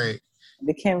 Like, right.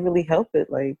 They can't really help it.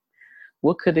 Like,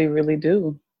 what could they really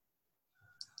do?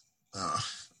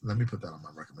 Let me put that on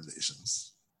my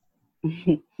recommendations.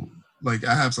 Like,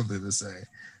 I have something to say,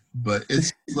 but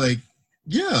it's like,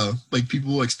 yeah, like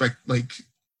people expect, like,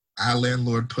 our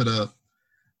landlord put up,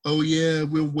 oh yeah,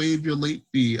 we'll waive your late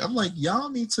fee. I'm like, y'all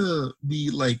need to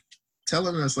be like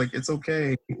telling us like it's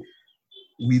okay.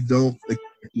 We don't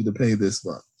expect you to pay this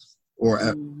month, or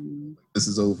this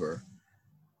is over.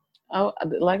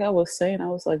 Like I was saying, I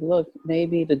was like, look,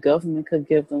 maybe the government could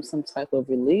give them some type of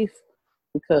relief,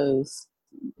 because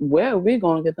where are we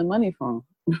going to get the money from?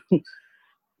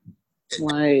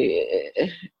 Like,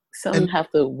 something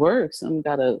have to work. Something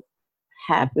got to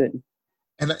happen.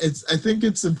 And I think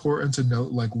it's important to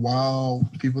note, like, while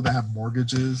people that have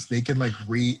mortgages, they can like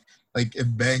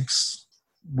if banks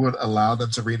would allow them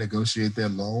to renegotiate their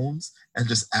loans and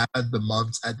just add the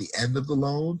months at the end of the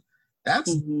loan,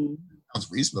 that's sounds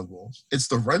reasonable. It's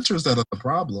the renters that are the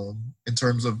problem in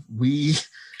terms of if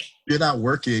you're not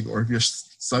working or if you're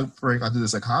suffering under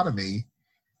this economy,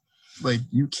 like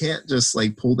you can't just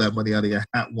like pull that money out of your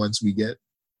hat once we get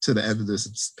to the end of this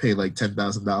and pay like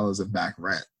 $10,000 in back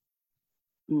rent.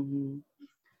 And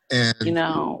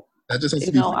that just has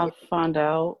to be. I found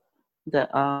out that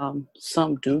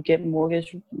some do get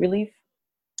mortgage relief,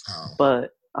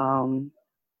 but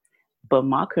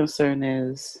my concern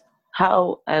is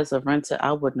how, as a renter,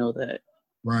 I would know that,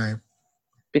 right?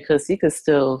 Because he could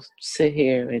still sit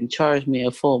here and charge me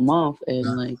a full month, and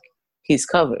like he's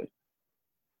covered.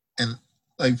 And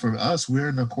like for us, we're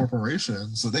in a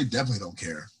corporation, so they definitely don't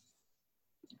care.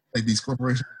 Like these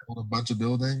corporations own a bunch of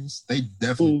buildings, they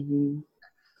definitely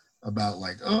about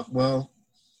like, oh well,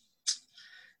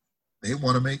 they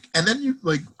want to make. And then you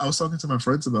like, I was talking to my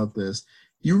friends about this.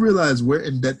 You realize we're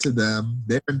in debt to them,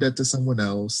 they're in debt to someone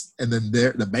else, and then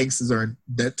the banks are in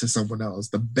debt to someone else.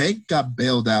 The bank got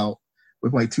bailed out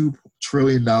with like $2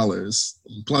 trillion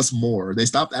plus more. They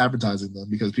stopped advertising them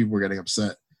because people were getting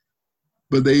upset.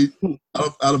 But they,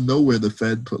 out of nowhere, the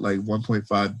Fed put like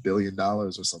 $1.5 billion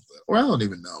or something. Or I don't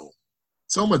even know.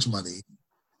 So much money.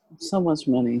 So much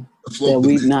money that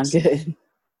we not getting.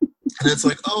 And it's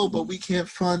like, oh, but we can't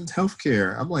fund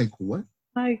healthcare. I'm like, what?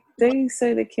 Like, they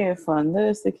say they can't fund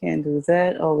this, they can't do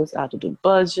that. Oh, it's out of the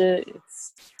budget.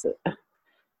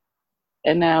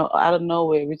 And now, out of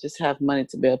nowhere, we just have money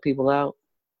to bail people out.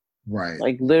 Right.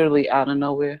 Like, literally out of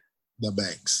nowhere. The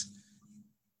banks.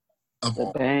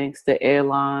 Banks, the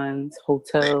airlines,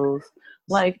 hotels.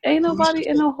 Like, ain't nobody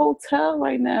in a hotel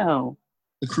right now.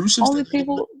 The cruise ships Only that don't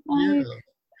even, people like yeah.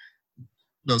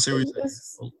 No, seriously.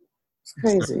 it's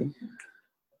crazy.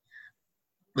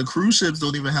 The cruise ships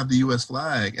don't even have the U.S.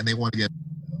 flag, and they want to get.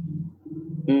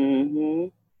 Mm-hmm.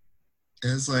 And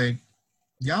it's like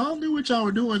y'all knew what y'all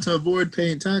were doing to avoid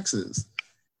paying taxes.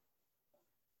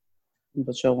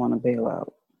 But y'all want to bail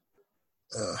out.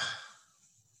 Ugh.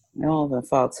 They don't even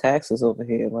file taxes over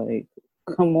here. Like,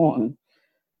 come on.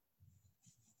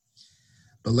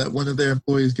 But let one of their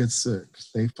employees get sick.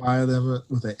 They fire them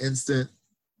with an instant,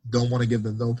 don't want to give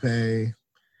them no pay,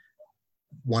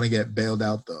 want to get bailed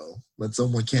out though. Let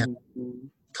someone can't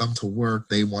come to work,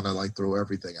 they want to like throw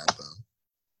everything at them.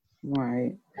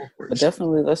 Right. But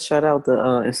definitely let's shout out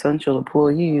the essential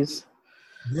employees.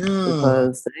 Yeah.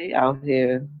 Because they out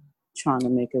here trying to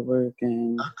make it work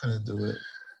and I couldn't do it.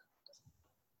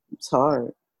 It's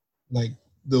hard. Like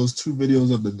those 2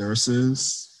 videos of the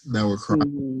nurses that were crying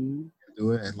to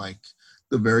do it, and like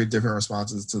the very different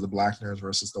responses to the black nurse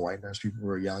versus the white nurse. People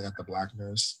were yelling at the black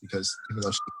nurse because even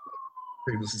though she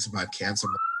previously survived cancer,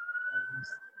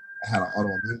 had an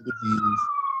autoimmune disease.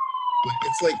 Like,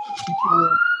 it's like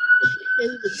people they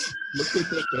can't even look at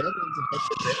their families and help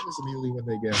their families immediately when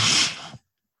they get home.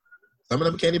 Some of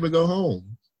them can't even go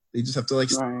home. They just have to like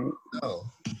go.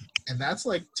 And that's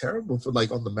like terrible for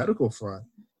like on the medical front.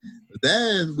 But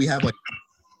then we have like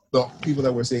the people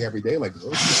that we're seeing every day, like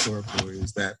grocery store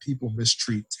employees, that people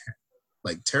mistreat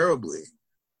like terribly.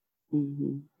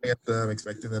 At them,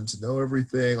 expecting them to know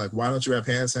everything. Like, why don't you have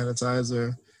hand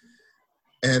sanitizer?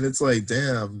 And it's like,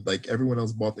 damn, like everyone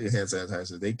else bought their hand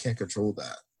sanitizer. They can't control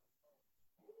that.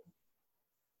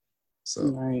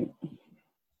 So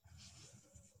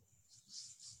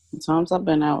the times I've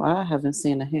been out, I haven't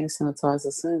seen a hand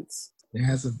sanitizer since. It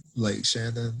hasn't, like,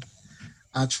 Shannon,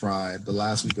 I tried the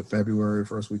last week of February,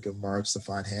 first week of March to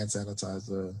find hand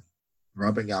sanitizer,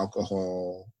 rubbing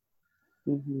alcohol,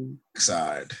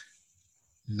 side,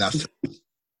 nothing.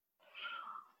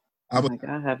 I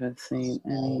haven't seen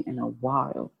any in a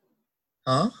while.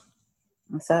 Huh?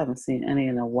 I said I haven't seen any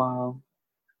in a while.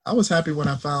 I was happy when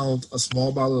I found a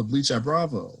small bottle of bleach at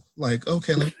Bravo. Like,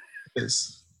 okay, let me do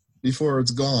this before it's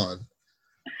gone.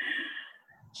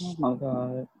 Oh my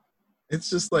God. It's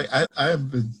just like I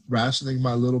have been rationing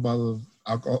my little bottle of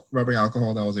alcohol, rubbing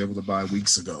alcohol that I was able to buy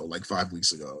weeks ago, like 5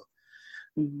 weeks ago.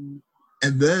 And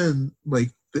then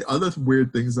like the other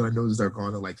weird things that I noticed are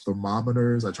gone are like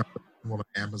thermometers. I tried one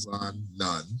on Amazon,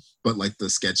 none. But like the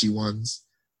sketchy ones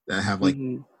that have like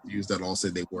reviews that all say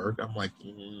they work, I'm like,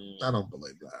 I don't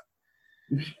believe that.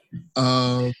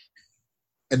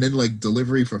 And then like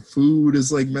delivery for food is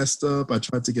like messed up. I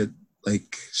tried to get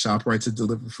like ShopRite to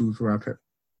deliver food for our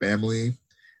family.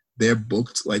 They're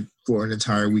booked like for an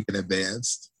entire week in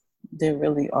advance. They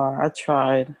really are. I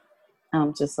tried.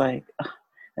 I'm just like,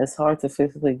 it's hard to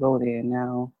physically go there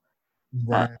now.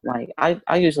 Right. I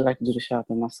usually like to do the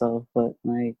shopping myself, but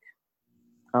like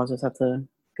I'll just have to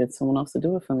get someone else to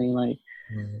do it for me. Like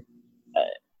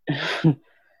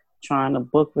trying to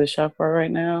book with ShopRite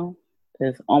right now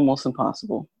is almost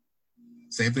impossible.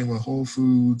 Same thing with Whole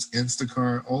Foods,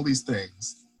 Instacart, all these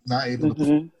things. Not able to book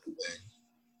anything.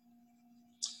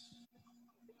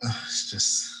 It's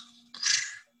just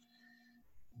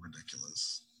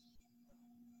ridiculous.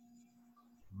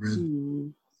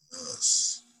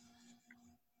 Ridiculous.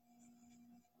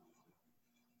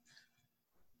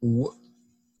 What?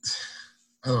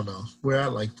 I don't know. We're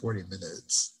at like 40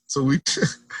 minutes. So we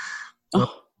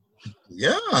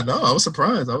yeah, I know. I was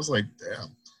surprised. I was like,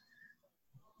 damn.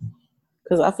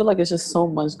 Because I feel like it's just so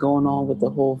much going on with the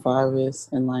whole virus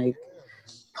and like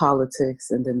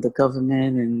politics and then the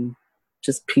government and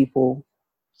just people.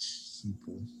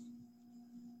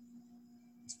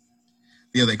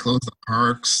 Yeah, they closed the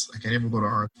parks. I can't even go to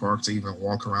Orange Park to even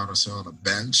walk around or sit on a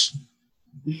bench.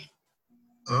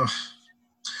 Ugh.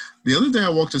 The other day I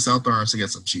walked to South Orange to get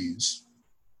some cheese.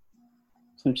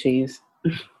 Some cheese?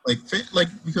 like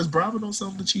because Bravo don't sell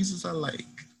the cheeses I like.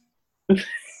 You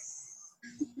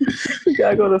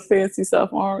gotta go to fancy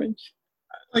South Orange.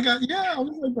 I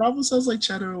was like, Bravo sells like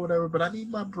cheddar or whatever, but I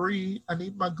need my brie, I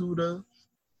need my Gouda.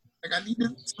 Like I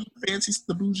needed some fancy,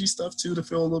 the bougie stuff too to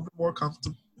feel a little bit more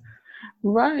comfortable.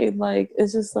 Right, like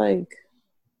it's just like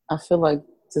I feel like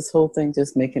this whole thing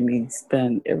just making me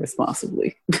spend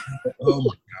irresponsibly. Oh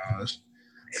my gosh!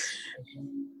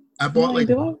 I bought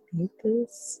do I need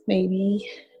this? Maybe.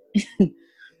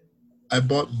 I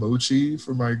bought mochi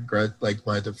for my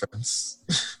my defense,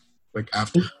 like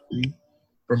after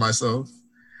for myself.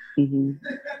 But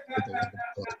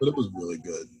it was really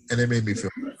good, and it made me feel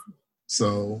better.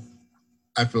 So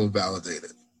I feel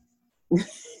validated.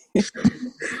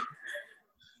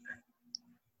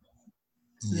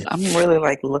 Yeah. I'm really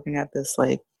like looking at this.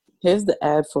 Like, here's the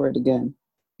ad for it again.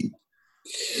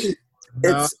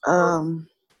 No.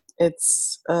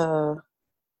 It's hold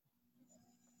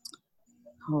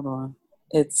on.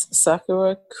 It's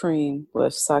Sakura cream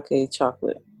with sake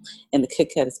chocolate, and the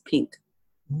Kit Kat is pink.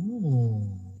 Ooh.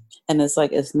 And it's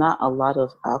like it's not a lot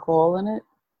of alcohol in it,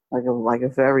 like a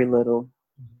very little.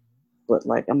 But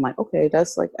like I'm like, okay,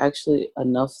 that's like actually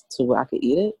enough to where I could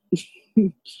eat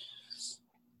it.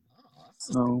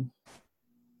 So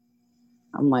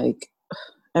I'm like,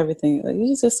 everything. Like you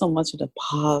just get so much of the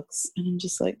box, and I'm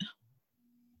just like,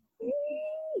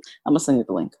 I'm gonna send you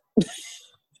the link.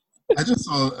 I just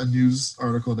saw a news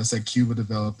article that said Cuba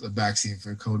developed a vaccine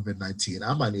for COVID-19.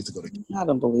 I might need to go to Cuba. I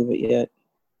don't believe it yet.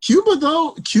 Cuba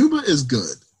though, Cuba is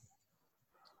good.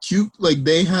 Cuba, like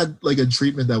they had like a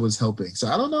treatment that was helping. So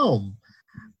I don't know.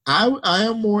 I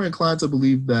am more inclined to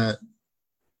believe that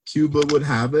Cuba would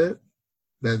have it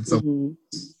than some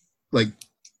like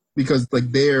because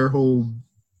like their whole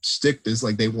shtick is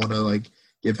like they want to like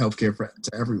give healthcare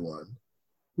to everyone.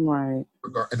 Right.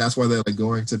 And that's why they're like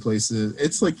going to places.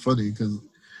 It's like funny because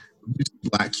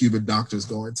Black Cuban doctors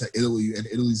going to Italy, and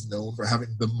Italy's known for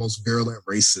having the most virulent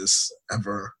racists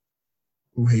ever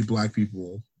who hate Black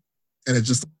people. And it's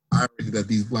just irony that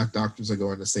these Black doctors are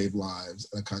going to save lives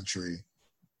in a country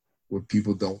where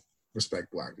people don't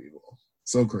respect Black people.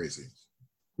 So crazy.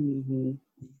 Mm-hmm.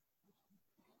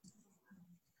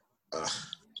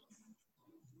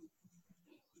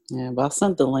 Yeah, but I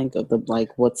sent the link of the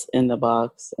like what's in the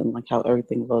box and like how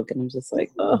everything look, and I'm just like,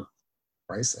 oh,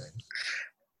 pricing.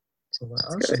 So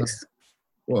I should have.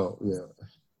 Well, yeah.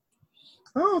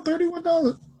 Oh,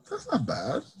 $31. That's not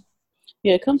bad.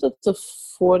 Yeah, it comes up to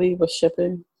 40 with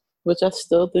shipping, which I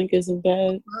still think isn't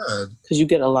bad because you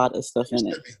get a lot of stuff in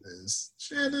it.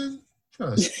 Shannon,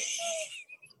 trust.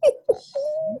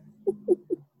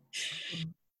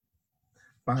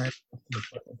 Fine.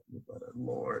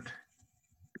 Lord.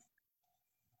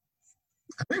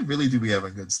 I think really do be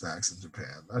having good snacks in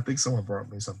Japan. I think someone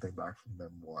brought me something back from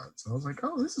them once. I was like,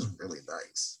 oh, this is really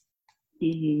nice.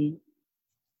 Mm-hmm.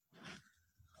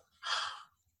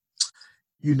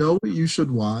 You know what you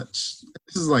should watch?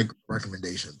 This is like a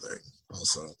recommendation thing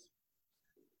also.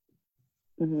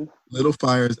 Mm-hmm. Little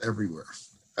Fires Everywhere.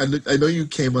 I know you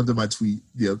came under my tweet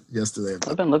yesterday.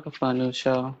 I've been looking for a new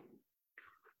show.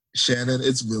 Shannon,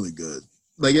 it's really good.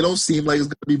 Like it don't seem like it's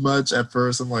gonna be much at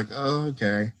first. I'm like, oh,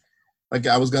 okay. Like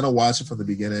I was gonna watch it from the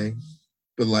beginning,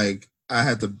 but like I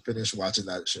had to finish watching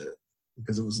that shit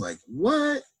because it was like,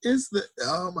 what is the?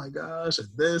 Oh my gosh, and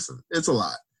this, and it's a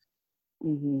lot.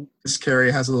 Mm-hmm. This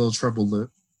Carrie has a little treble lip,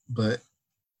 but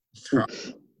her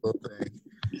little thing,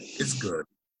 it's good.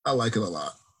 I like it a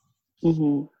lot.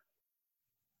 Mm-hmm.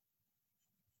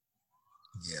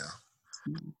 Yeah.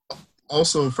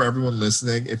 Also, for everyone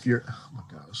listening, if you're, oh my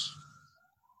gosh,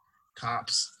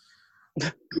 cops,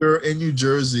 if you're in New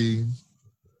Jersey,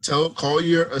 call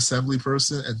your assembly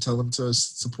person and tell them to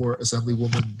support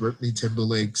Assemblywoman Brittany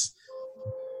Timberlake's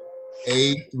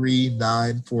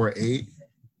A3948.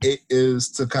 It is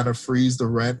to kind of freeze the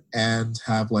rent and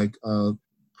have like a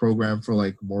program for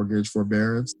like mortgage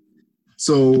forbearance.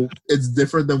 So it's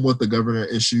different than what the governor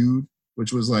issued,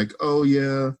 which was like, oh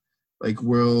yeah, like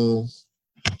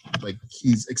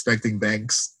he's expecting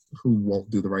banks who won't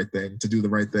do the right thing to do the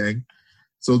right thing.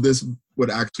 So this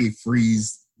would actually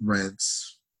freeze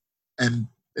rents and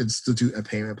institute a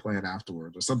payment plan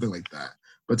afterwards or something like that.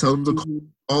 But tell them to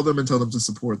call them and tell them to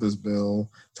support this bill.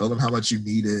 Tell them how much you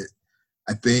need it.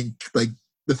 I think like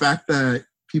the fact that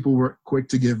people were quick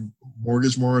to give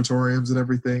mortgage moratoriums and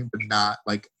everything, but not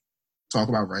like talk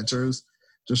about renters,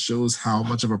 just shows how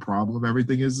much of a problem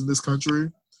everything is in this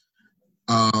country.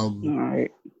 All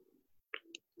right.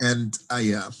 And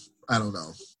yeah, I don't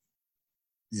know.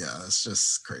 Yeah, it's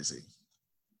just crazy.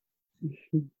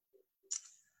 Do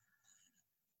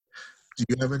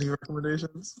you have any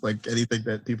recommendations? Like anything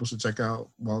that people should check out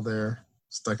while they're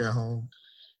stuck at home?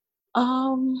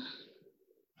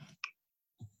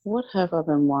 What have I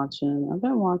been watching? I've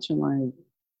been watching like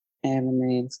anime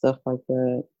and stuff like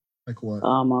that. Like what?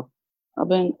 I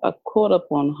caught up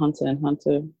on Hunter and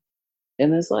Hunter,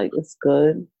 and it's like it's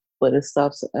good, but it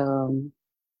stops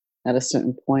at a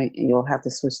certain point, and you'll have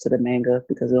to switch to the manga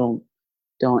because they don't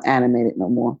animate it no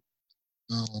more.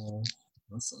 Oh,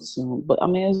 that's so, but I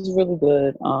mean, it's really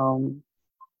good. The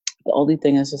only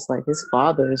thing is just like his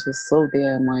father is just so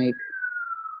damn like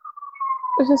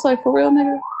it's just like for real,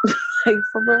 nigga, like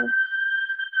for real.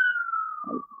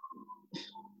 Like,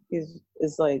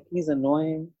 it's like he's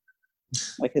annoying,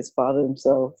 like his father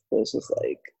himself, but it's just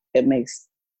like it makes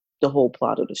the whole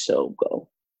plot of the show go.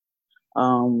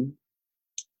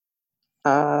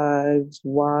 I've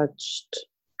watched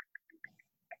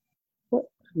what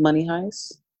Money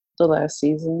Heist, the last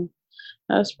season.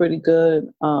 That's pretty good.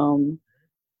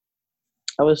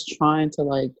 I was trying to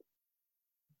like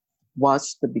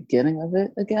watch the beginning of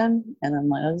it again, and I'm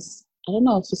like, I don't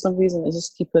know, for some reason it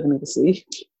just keep putting me to sleep.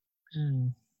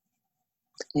 Mm.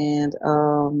 And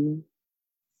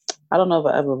I don't know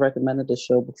if I ever recommended the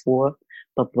show before,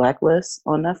 but Blacklist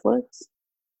on Netflix.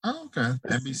 Oh, okay.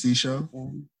 NBC show.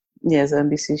 Yeah, it's an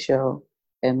NBC show,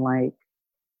 and like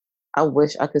I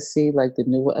wish I could see like the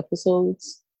newer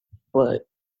episodes, but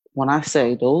when I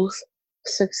say those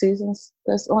 6 seasons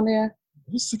that's on there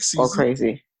It was 6 are seasons.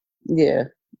 crazy. Yeah,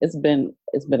 it's been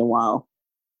a while.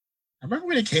 I remember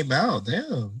when it came out.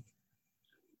 Damn.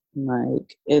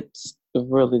 Like it's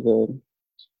really good.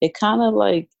 It kind of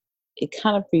like it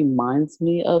kind of reminds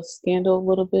me of Scandal a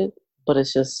little bit, but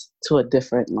it's just to a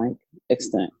different like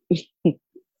extent.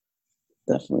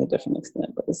 Definitely a different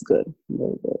extent, but it's good,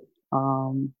 really good.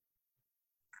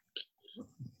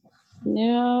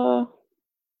 Yeah,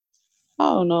 I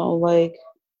don't know. Like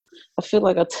I feel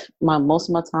like my most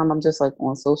of my time I'm just like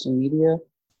on social media.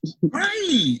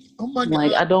 Right. Oh my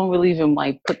Like god. I don't really even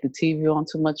like put the TV on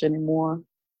too much anymore.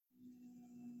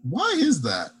 Why is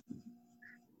that?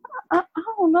 I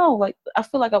don't know. Like I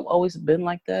feel like I've always been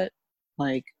like that.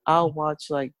 Like I'll watch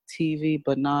like TV,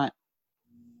 but not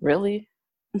really.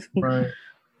 Right.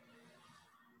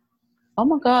 Oh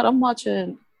my god, I'm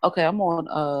watching. Okay, I'm on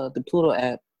the Pluto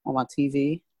app on my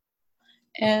TV,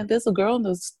 and there's a girl in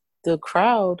the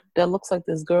crowd that looks like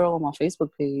this girl on my Facebook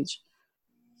page,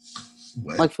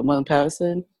 What? like from Mother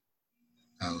Patterson.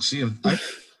 Oh, she an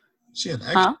extra?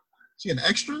 Huh? She an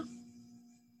extra?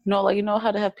 No, like you know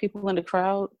how to have people in the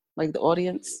crowd, like the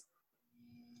audience.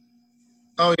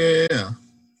 Oh yeah, yeah, yeah.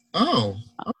 Oh,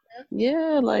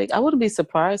 Yeah, like I wouldn't be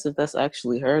surprised if that's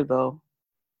actually her though,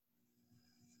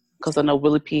 because I know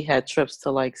Willie P had trips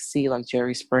to like see like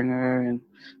Jerry Springer and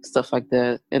stuff like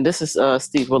that. And this is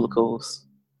Steve Willikos.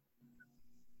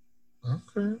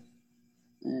 okay.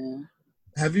 Yeah.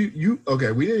 Have you?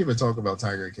 Okay, we didn't even talk about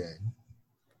Tiger King.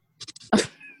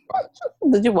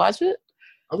 Did you watch it?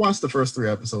 I watched the first 3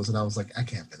 episodes and I was like, I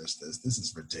can't finish this. This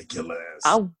is ridiculous.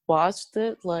 I watched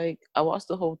it, like I watched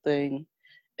the whole thing,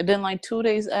 and then like 2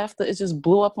 days after, it just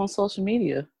blew up on social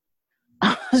media.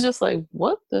 I was just like,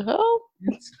 "What the hell?"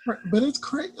 But it's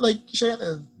crazy. Like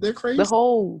Shannon, they're The crazy.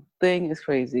 whole thing is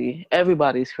crazy.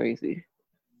 Everybody's crazy.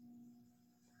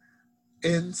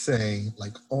 Insane.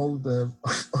 Like all of them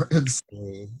are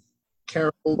insane.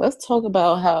 Carol, Let's talk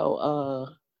about how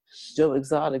Joe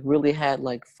Exotic really had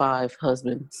like 5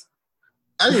 husbands,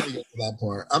 I didn't even get to that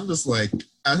part. I'm just like,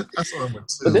 I saw him with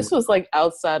but two. this was like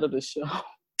outside of the show.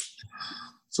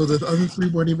 So the other three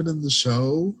weren't even in the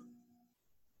show.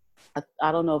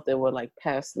 I don't know if they were like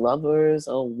past lovers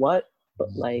or what, but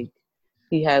like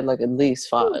he had like at least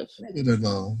 5. I don't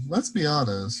know. Let's be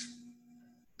honest.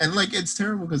 And like, it's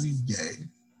terrible because he's gay.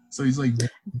 So he's like,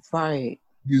 Right.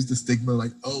 use the stigma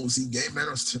like, oh, see, gay men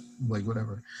are like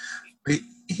whatever. But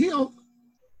he don't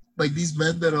like these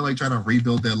men that are like trying to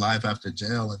rebuild their life after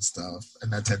jail and stuff,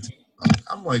 and that tend to.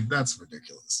 I'm like, that's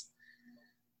ridiculous.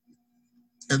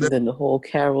 And then And then the whole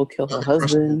Carol kill her impressionable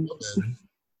husband. women.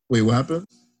 Wait, what happened?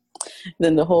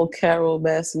 Then the whole Carol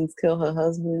Baskins kill her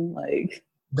husband. Like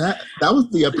That was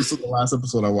the episode, the last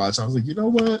episode I watched. I was like, you know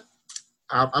what?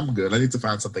 I'm good. I need to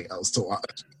find something else to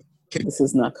watch. this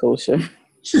is not kosher.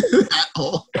 At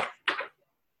all.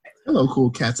 Hello, cool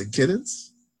cats and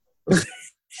kittens.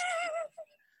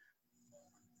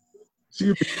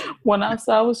 When I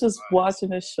was just watching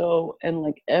the show and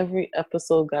like every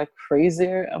episode got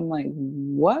crazier, I'm like,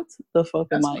 what the fuck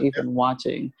am I even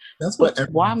watching? That's But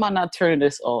what. why am I not turning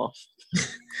this off?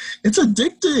 It's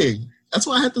addicting. That's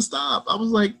why I had to stop. I was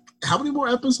like, how many more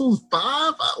episodes?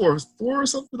 5 or 4 or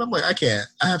something? I'm like, I can't.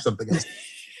 I have something else.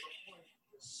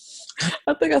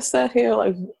 I think I sat here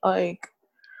like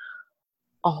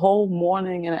a whole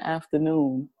morning and an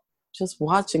afternoon just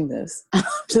watching this. I'm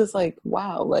just like,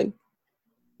 wow, like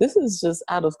this is just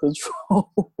out of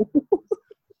control.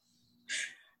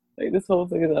 Like this whole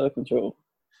thing is out of control.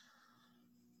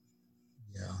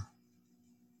 Yeah.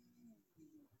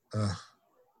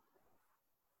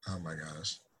 Oh my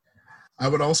gosh. I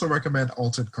would also recommend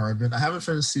Altered Carbon. I haven't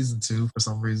finished season 2 for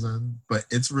some reason, but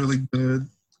it's really good.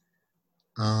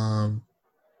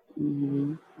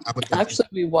 Mm-hmm. I would Actually,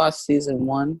 we watched season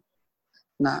 1.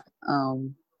 Not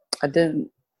I didn't.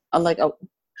 I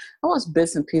watched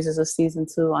bits and pieces of season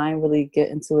 2. I ain't really get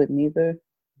into it neither.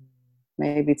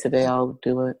 Maybe today I'll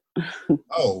do it.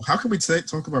 Oh, how can we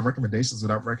talk about recommendations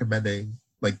without recommending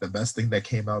like the best thing that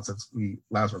came out since we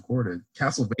last recorded.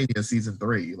 Castlevania season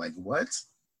 3. Like what?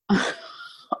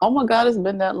 Oh my God, it's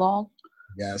been that long.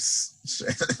 Yes.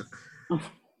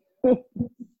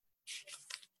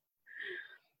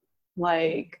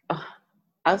 Like,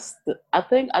 I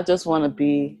think I just want to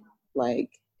be like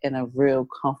in a real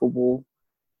comfortable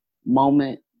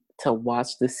moment to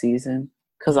watch the season,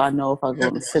 because I know if I'm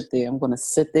going to sit there, I'm going to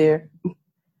sit there.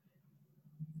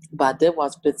 But I did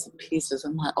watch bits and pieces.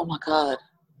 I'm like, oh my God,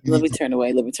 let me turn away.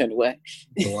 You need to watch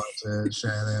it,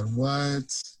 Shannon. What?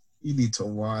 You need to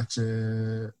watch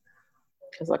it.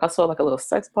 Because like I saw like a little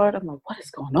sex part. I'm like, what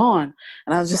is going on?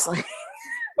 And I was just like,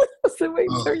 so wait,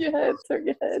 turn your head.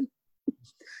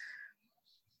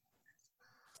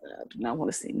 I do not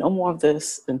want to see no more of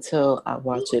this until I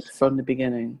watch it from the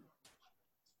beginning.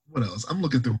 What else? I'm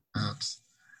looking through apps.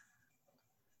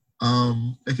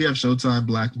 If you have Showtime,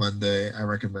 Black Monday, I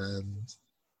recommend.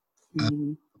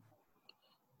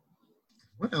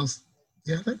 What else?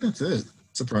 Yeah, I think that's it.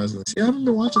 Surprisingly, see, I haven't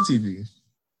been watching TV.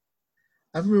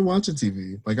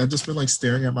 Like I've just been like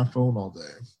staring at my phone all day,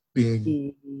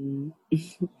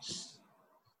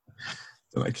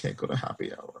 that I can't go to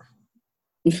happy hour.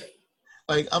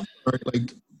 Like I'm sorry,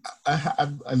 like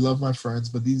I love my friends,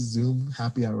 but these Zoom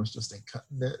happy hours just ain't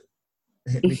cutting it.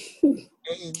 Hit me.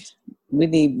 We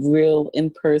need real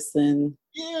in-person,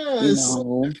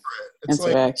 so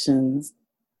interactions.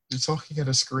 Like you're talking at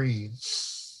a screen.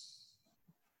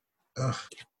 Ugh.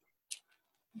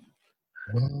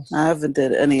 Well, I haven't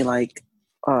did any like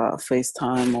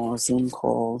FaceTime or Zoom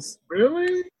calls.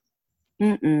 Really?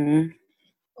 Mm-mm.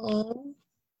 Oh.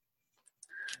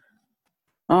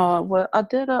 Well, I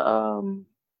did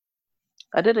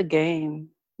a game,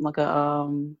 like a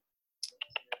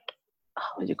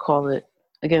what do you call it?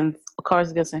 Again,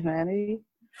 Cards Against Humanity.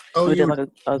 Oh, we did like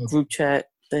a group chat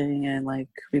thing, and like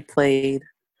we played.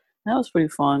 That was pretty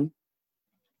fun.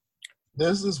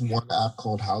 There's this one app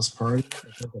called House Party.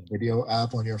 It's like a video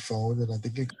app on your phone, and I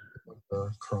think it comes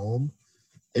with Chrome.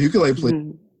 And you can like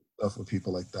play stuff with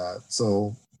people like that.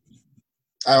 So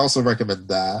I also recommend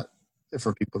that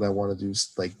for people that want to do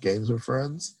like games with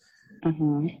friends. I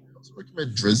also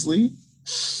recommend Drizzly.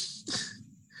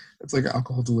 It's like an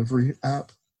alcohol delivery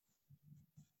app.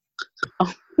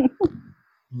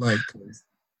 Like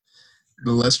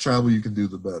the less travel you can do,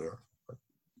 the better.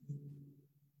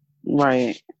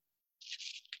 Right.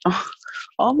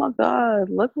 Oh my God,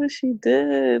 look what she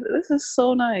did. This is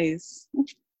so nice.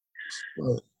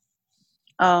 What?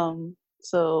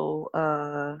 So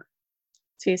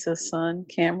Tisa's son,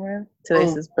 Cameron,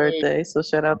 today's his birthday, so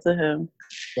shout out to him.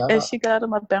 And she got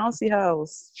him a bouncy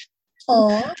house.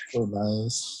 Oh, so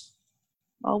nice.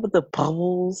 Oh, with the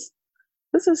bubbles.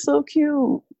 This is so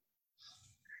cute.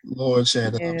 Lord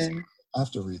Shannon, I'm sorry. I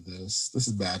have to read this. This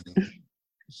is bad news.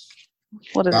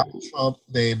 What is Donald Trump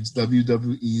names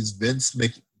WWE's Vince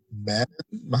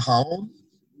McMahon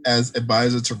as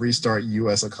advisor to restart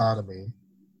U.S. economy.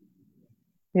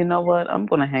 You know what? I'm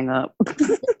gonna hang up.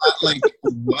 Like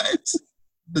what?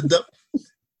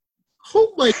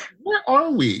 Like where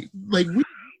are we? Like we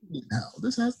now.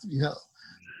 This has to be hell.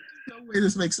 No way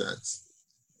this makes sense.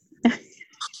 Oh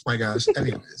my gosh.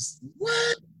 Anyways,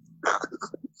 what?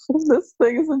 This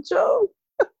thing is a joke.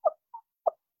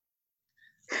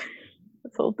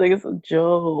 This whole thing is a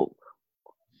joke.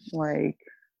 Like,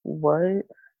 what?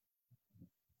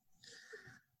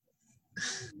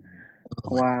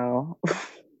 Wow.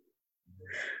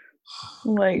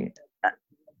 Like,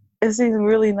 is he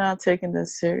really not taking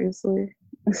this seriously?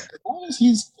 As long as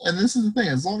and this is the thing,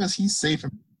 as long as he's safe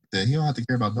and that he don't have to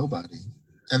care about nobody.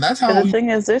 And that's how the thing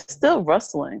is, they're still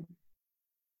rustling.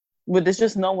 But there's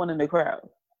just no one in the crowd.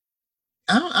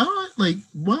 I don't like,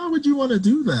 why would you want to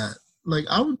do that? Like,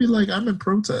 I would be like, I'm in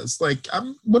protest. Like,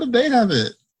 what if they have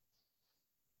it?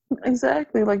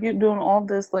 Exactly. Like, you're doing all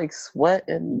this, like, sweat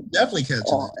and... Definitely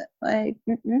catching it. Like,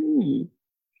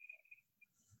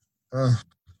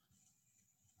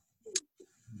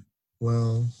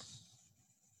 well,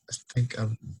 I think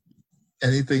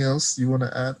anything else you want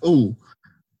to add? Oh,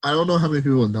 I don't know how many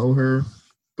people know her,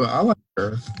 but I like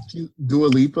her. Dua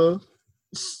Lipa.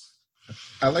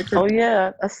 I like her. Oh,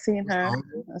 yeah. I've seen her.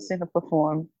 I've seen her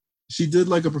perform. She did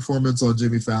like a performance on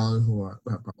Jimmy Fallon, who I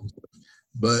have problems with.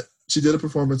 But she did a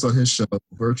performance on his show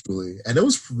virtually. And it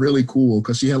was really cool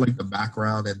because she had like the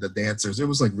background and the dancers. It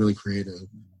was like really creative.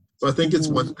 So I think it's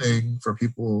one thing for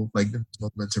people like in this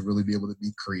moment to really be able to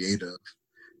be creative.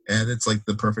 And it's like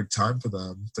the perfect time for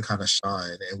them to kind of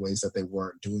shine in ways that they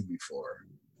weren't doing before.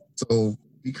 So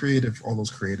be creative, all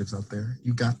those creatives out there.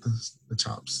 You got the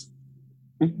chops.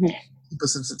 Keep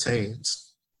us entertained.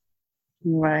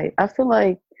 Right. I feel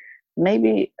like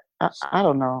maybe I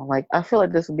don't know. Like, I feel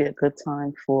like this would be a good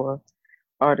time for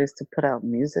artists to put out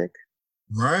music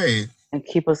Right. and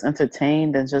keep us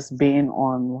entertained and just being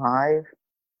on live.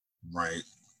 Right.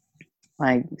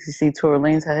 Like, you see, Tory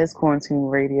Lanez had his quarantine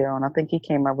radio, and I think he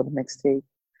came out with a mixtape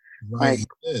Right. like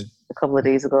He did. a couple of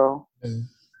days ago. Yeah.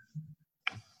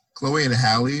 Chloe and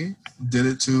Halle did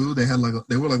it too. They had like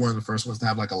they were like one of the first ones to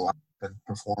have like a live and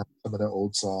perform some of their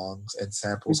old songs and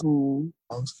sample some Hmm.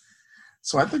 songs.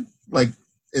 So I think like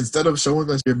instead of showing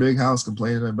us your big house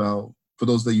complaining about, for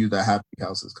those of you that have big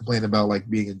houses, complaining about like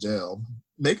being in jail,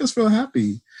 make us feel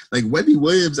happy. Like Wendy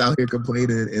Williams out here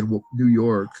complaining in New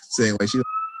York, saying like she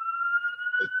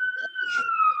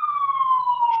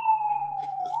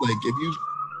like if you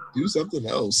do something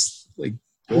else, like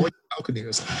go on your balcony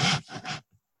or something.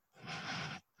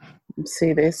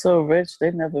 See, they so rich, they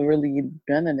never really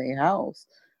been in a house.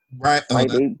 Right. Oh, Like,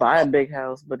 they buy a big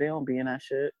house, but they don't be in that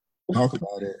shit. talk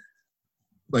about it.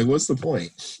 Like, what's the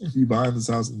point if you buy this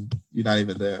house and you're not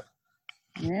even there?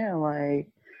 Yeah, like,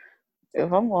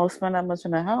 if I'm gonna spend that much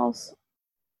in a house,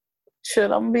 shit,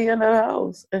 I'm gonna be in the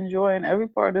house, enjoying every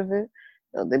part of it.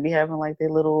 They be having like their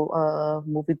little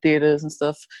movie theaters and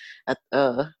stuff at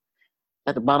the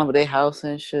bottom of their house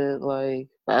and shit, like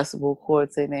basketball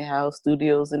courts in their house,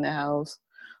 studios in their house.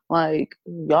 Like,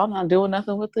 y'all not doing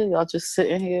nothing with it. Y'all just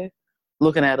sitting here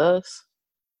looking at us.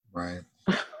 Right.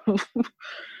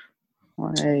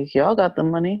 Like, y'all got the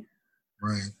money.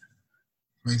 Right.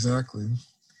 Exactly.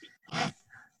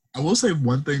 I will say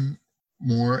one thing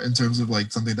more in terms of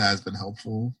like something that has been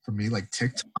helpful for me, like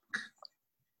TikTok.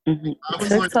 Mm-hmm. I was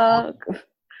TikTok.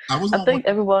 I was I on one, think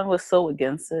everyone was so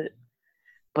against it,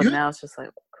 but you now it's just like,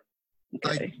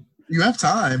 like okay. you have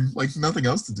time, like nothing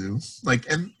else to do. Like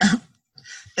and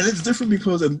it's different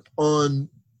because on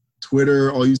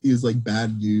Twitter, all you see is like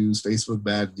bad news, Facebook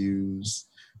bad news,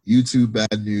 YouTube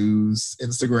bad news,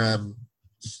 Instagram,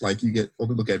 like you get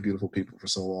only look at beautiful people for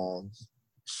so long.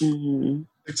 Mm-hmm.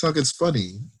 TikTok is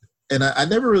funny. And I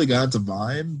never really got into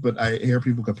Vine, but I hear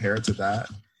people compare it to that.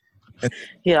 And,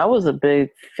 Yeah, I was a big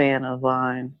fan of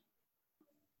Vine.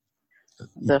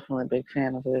 Definitely a big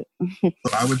fan of it.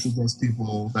 so I would suggest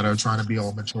people that are trying to be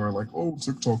all mature, like, oh,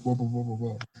 TikTok, blah, blah, blah, blah,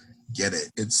 blah. Get it.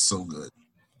 It's so good.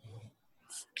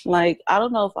 Like, I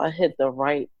don't know if I hit the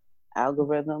right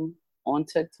algorithm on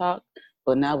TikTok,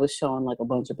 but now it's showing like a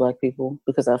bunch of black people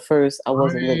because at first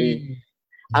Right.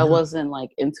 I Yeah. wasn't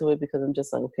like into it because I'm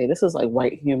just like, okay, this is like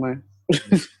white humor.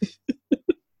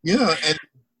 Yeah. And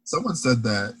someone said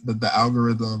that the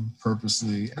algorithm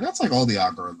purposely, and that's like all the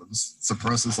algorithms,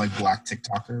 suppresses like black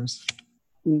TikTokers.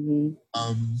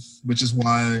 Mm-hmm. Which is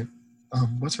why,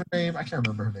 what's her name? I can't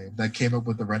remember her name. That came up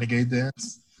with the Renegade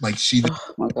dance. Like she did.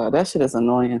 Oh my god, that shit is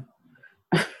annoying.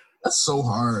 That's so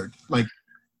hard. Like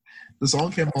the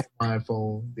song came on my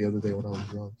phone the other day when I was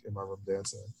drunk in my room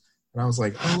dancing, and I was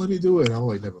like, "Oh, let me do it." And I'm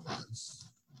like, "Never mind.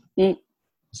 Mm.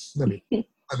 Let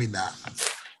me not.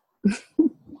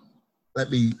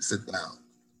 Let me sit down."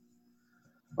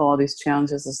 All these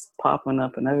challenges is popping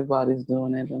up and everybody's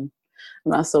doing it, and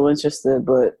I'm not so interested.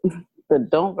 But the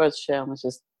Don't Rush challenge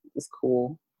is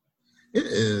cool. It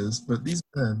is, but these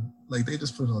men, like, they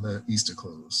just put on their Easter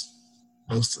clothes.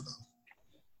 Most of them.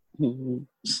 Mm-hmm.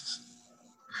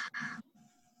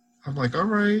 I'm like, all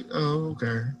right, oh,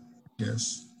 okay,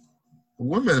 yes. The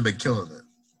women have been killing it.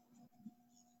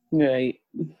 Right.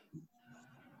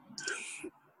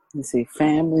 You see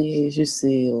families, you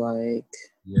see like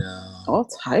Yeah. all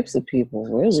types of people,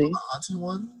 So really. the auntie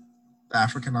one, the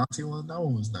African auntie one, that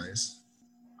one was nice.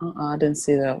 I didn't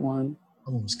see that one.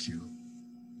 That one was cute.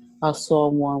 I saw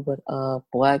one with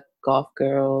black golf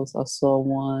girls. I saw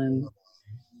one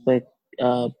with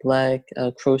black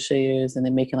crocheters, and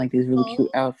they're making like these really cute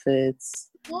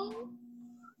outfits.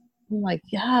 I'm like,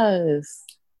 yes.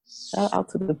 Shout out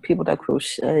to the people that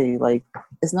crochet. Like,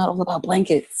 it's not all about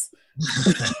blankets.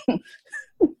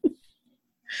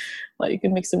 Like, you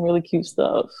can make some really cute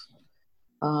stuff.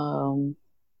 I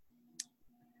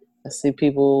see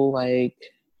people like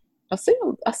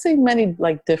I see many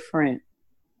like different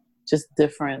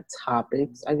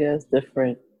topics, I guess,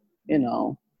 different, you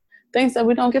know, things that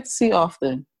we don't get to see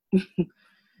often.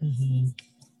 Mm-hmm.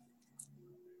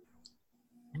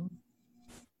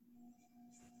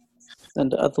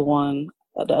 And the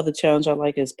other challenge I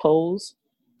like is the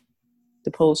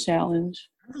pose challenge.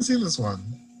 I haven't seen this one.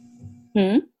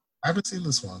 Hmm? I haven't seen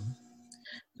this one.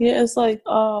 Yeah, it's like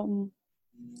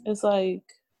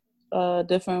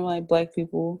different like black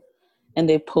people and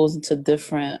they pose into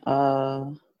different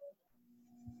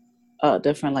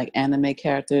different like anime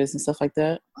characters and stuff like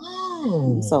that.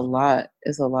 It's a Oh, lot.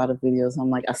 It's a lot of videos. I'm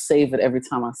like, I save it every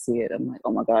time I see it. I'm like,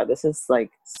 oh my god, this is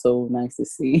like so nice to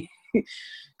see.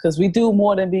 Because we do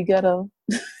more than be ghetto.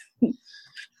 you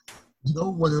know,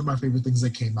 one of my favorite things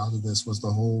that came out of this was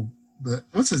the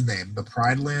what's his name, the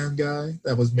Pride Land guy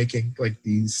that was making like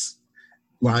these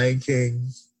Lion King.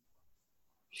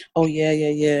 Oh yeah, yeah,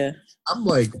 yeah. I'm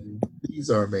like, these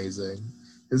are amazing.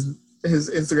 His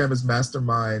Instagram is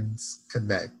Masterminds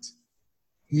Connect.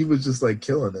 He was just like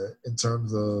killing it in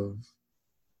terms of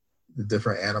the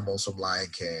different animals from Lion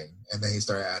King, and then he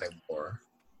started adding more.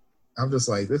 I'm just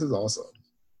like, this is awesome.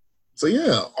 So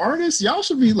yeah, artists, y'all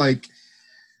should be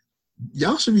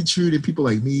treating people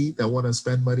like me that want to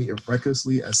spend money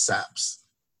recklessly as saps.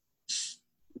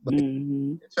 Like,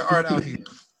 Mm-hmm. get your art out here.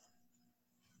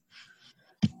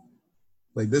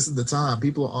 Like, this is the time.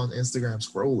 People are on Instagram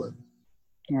scrolling.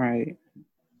 Right.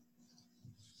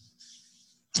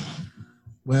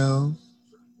 Well,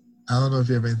 I don't know if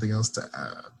you have anything else to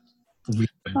add.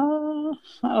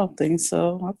 I don't think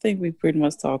so. I think we pretty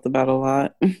much talked about a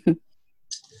lot.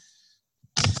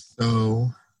 So,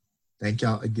 thank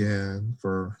y'all again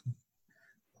for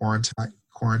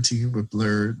quarantine with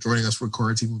Blerd, joining us for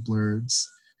quarantine with Blerds.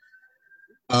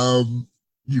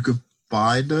 You can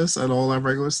find us at all our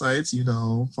regular sites. You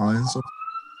know, find some.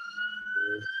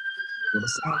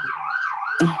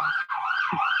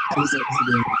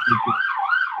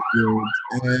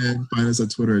 And find us on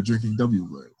Twitter at Drinking W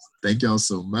Words. Thank y'all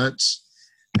so much.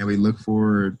 And we look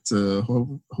forward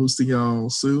to hosting y'all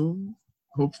soon.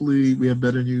 Hopefully, we have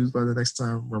better news by the next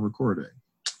time we're recording.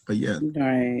 But yeah. All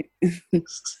right.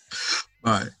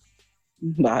 Bye.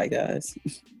 Bye, guys.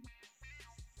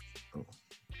 Oh,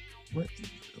 what?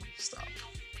 Oh, stop.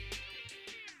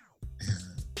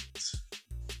 And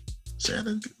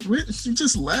Shannon, you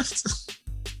just left?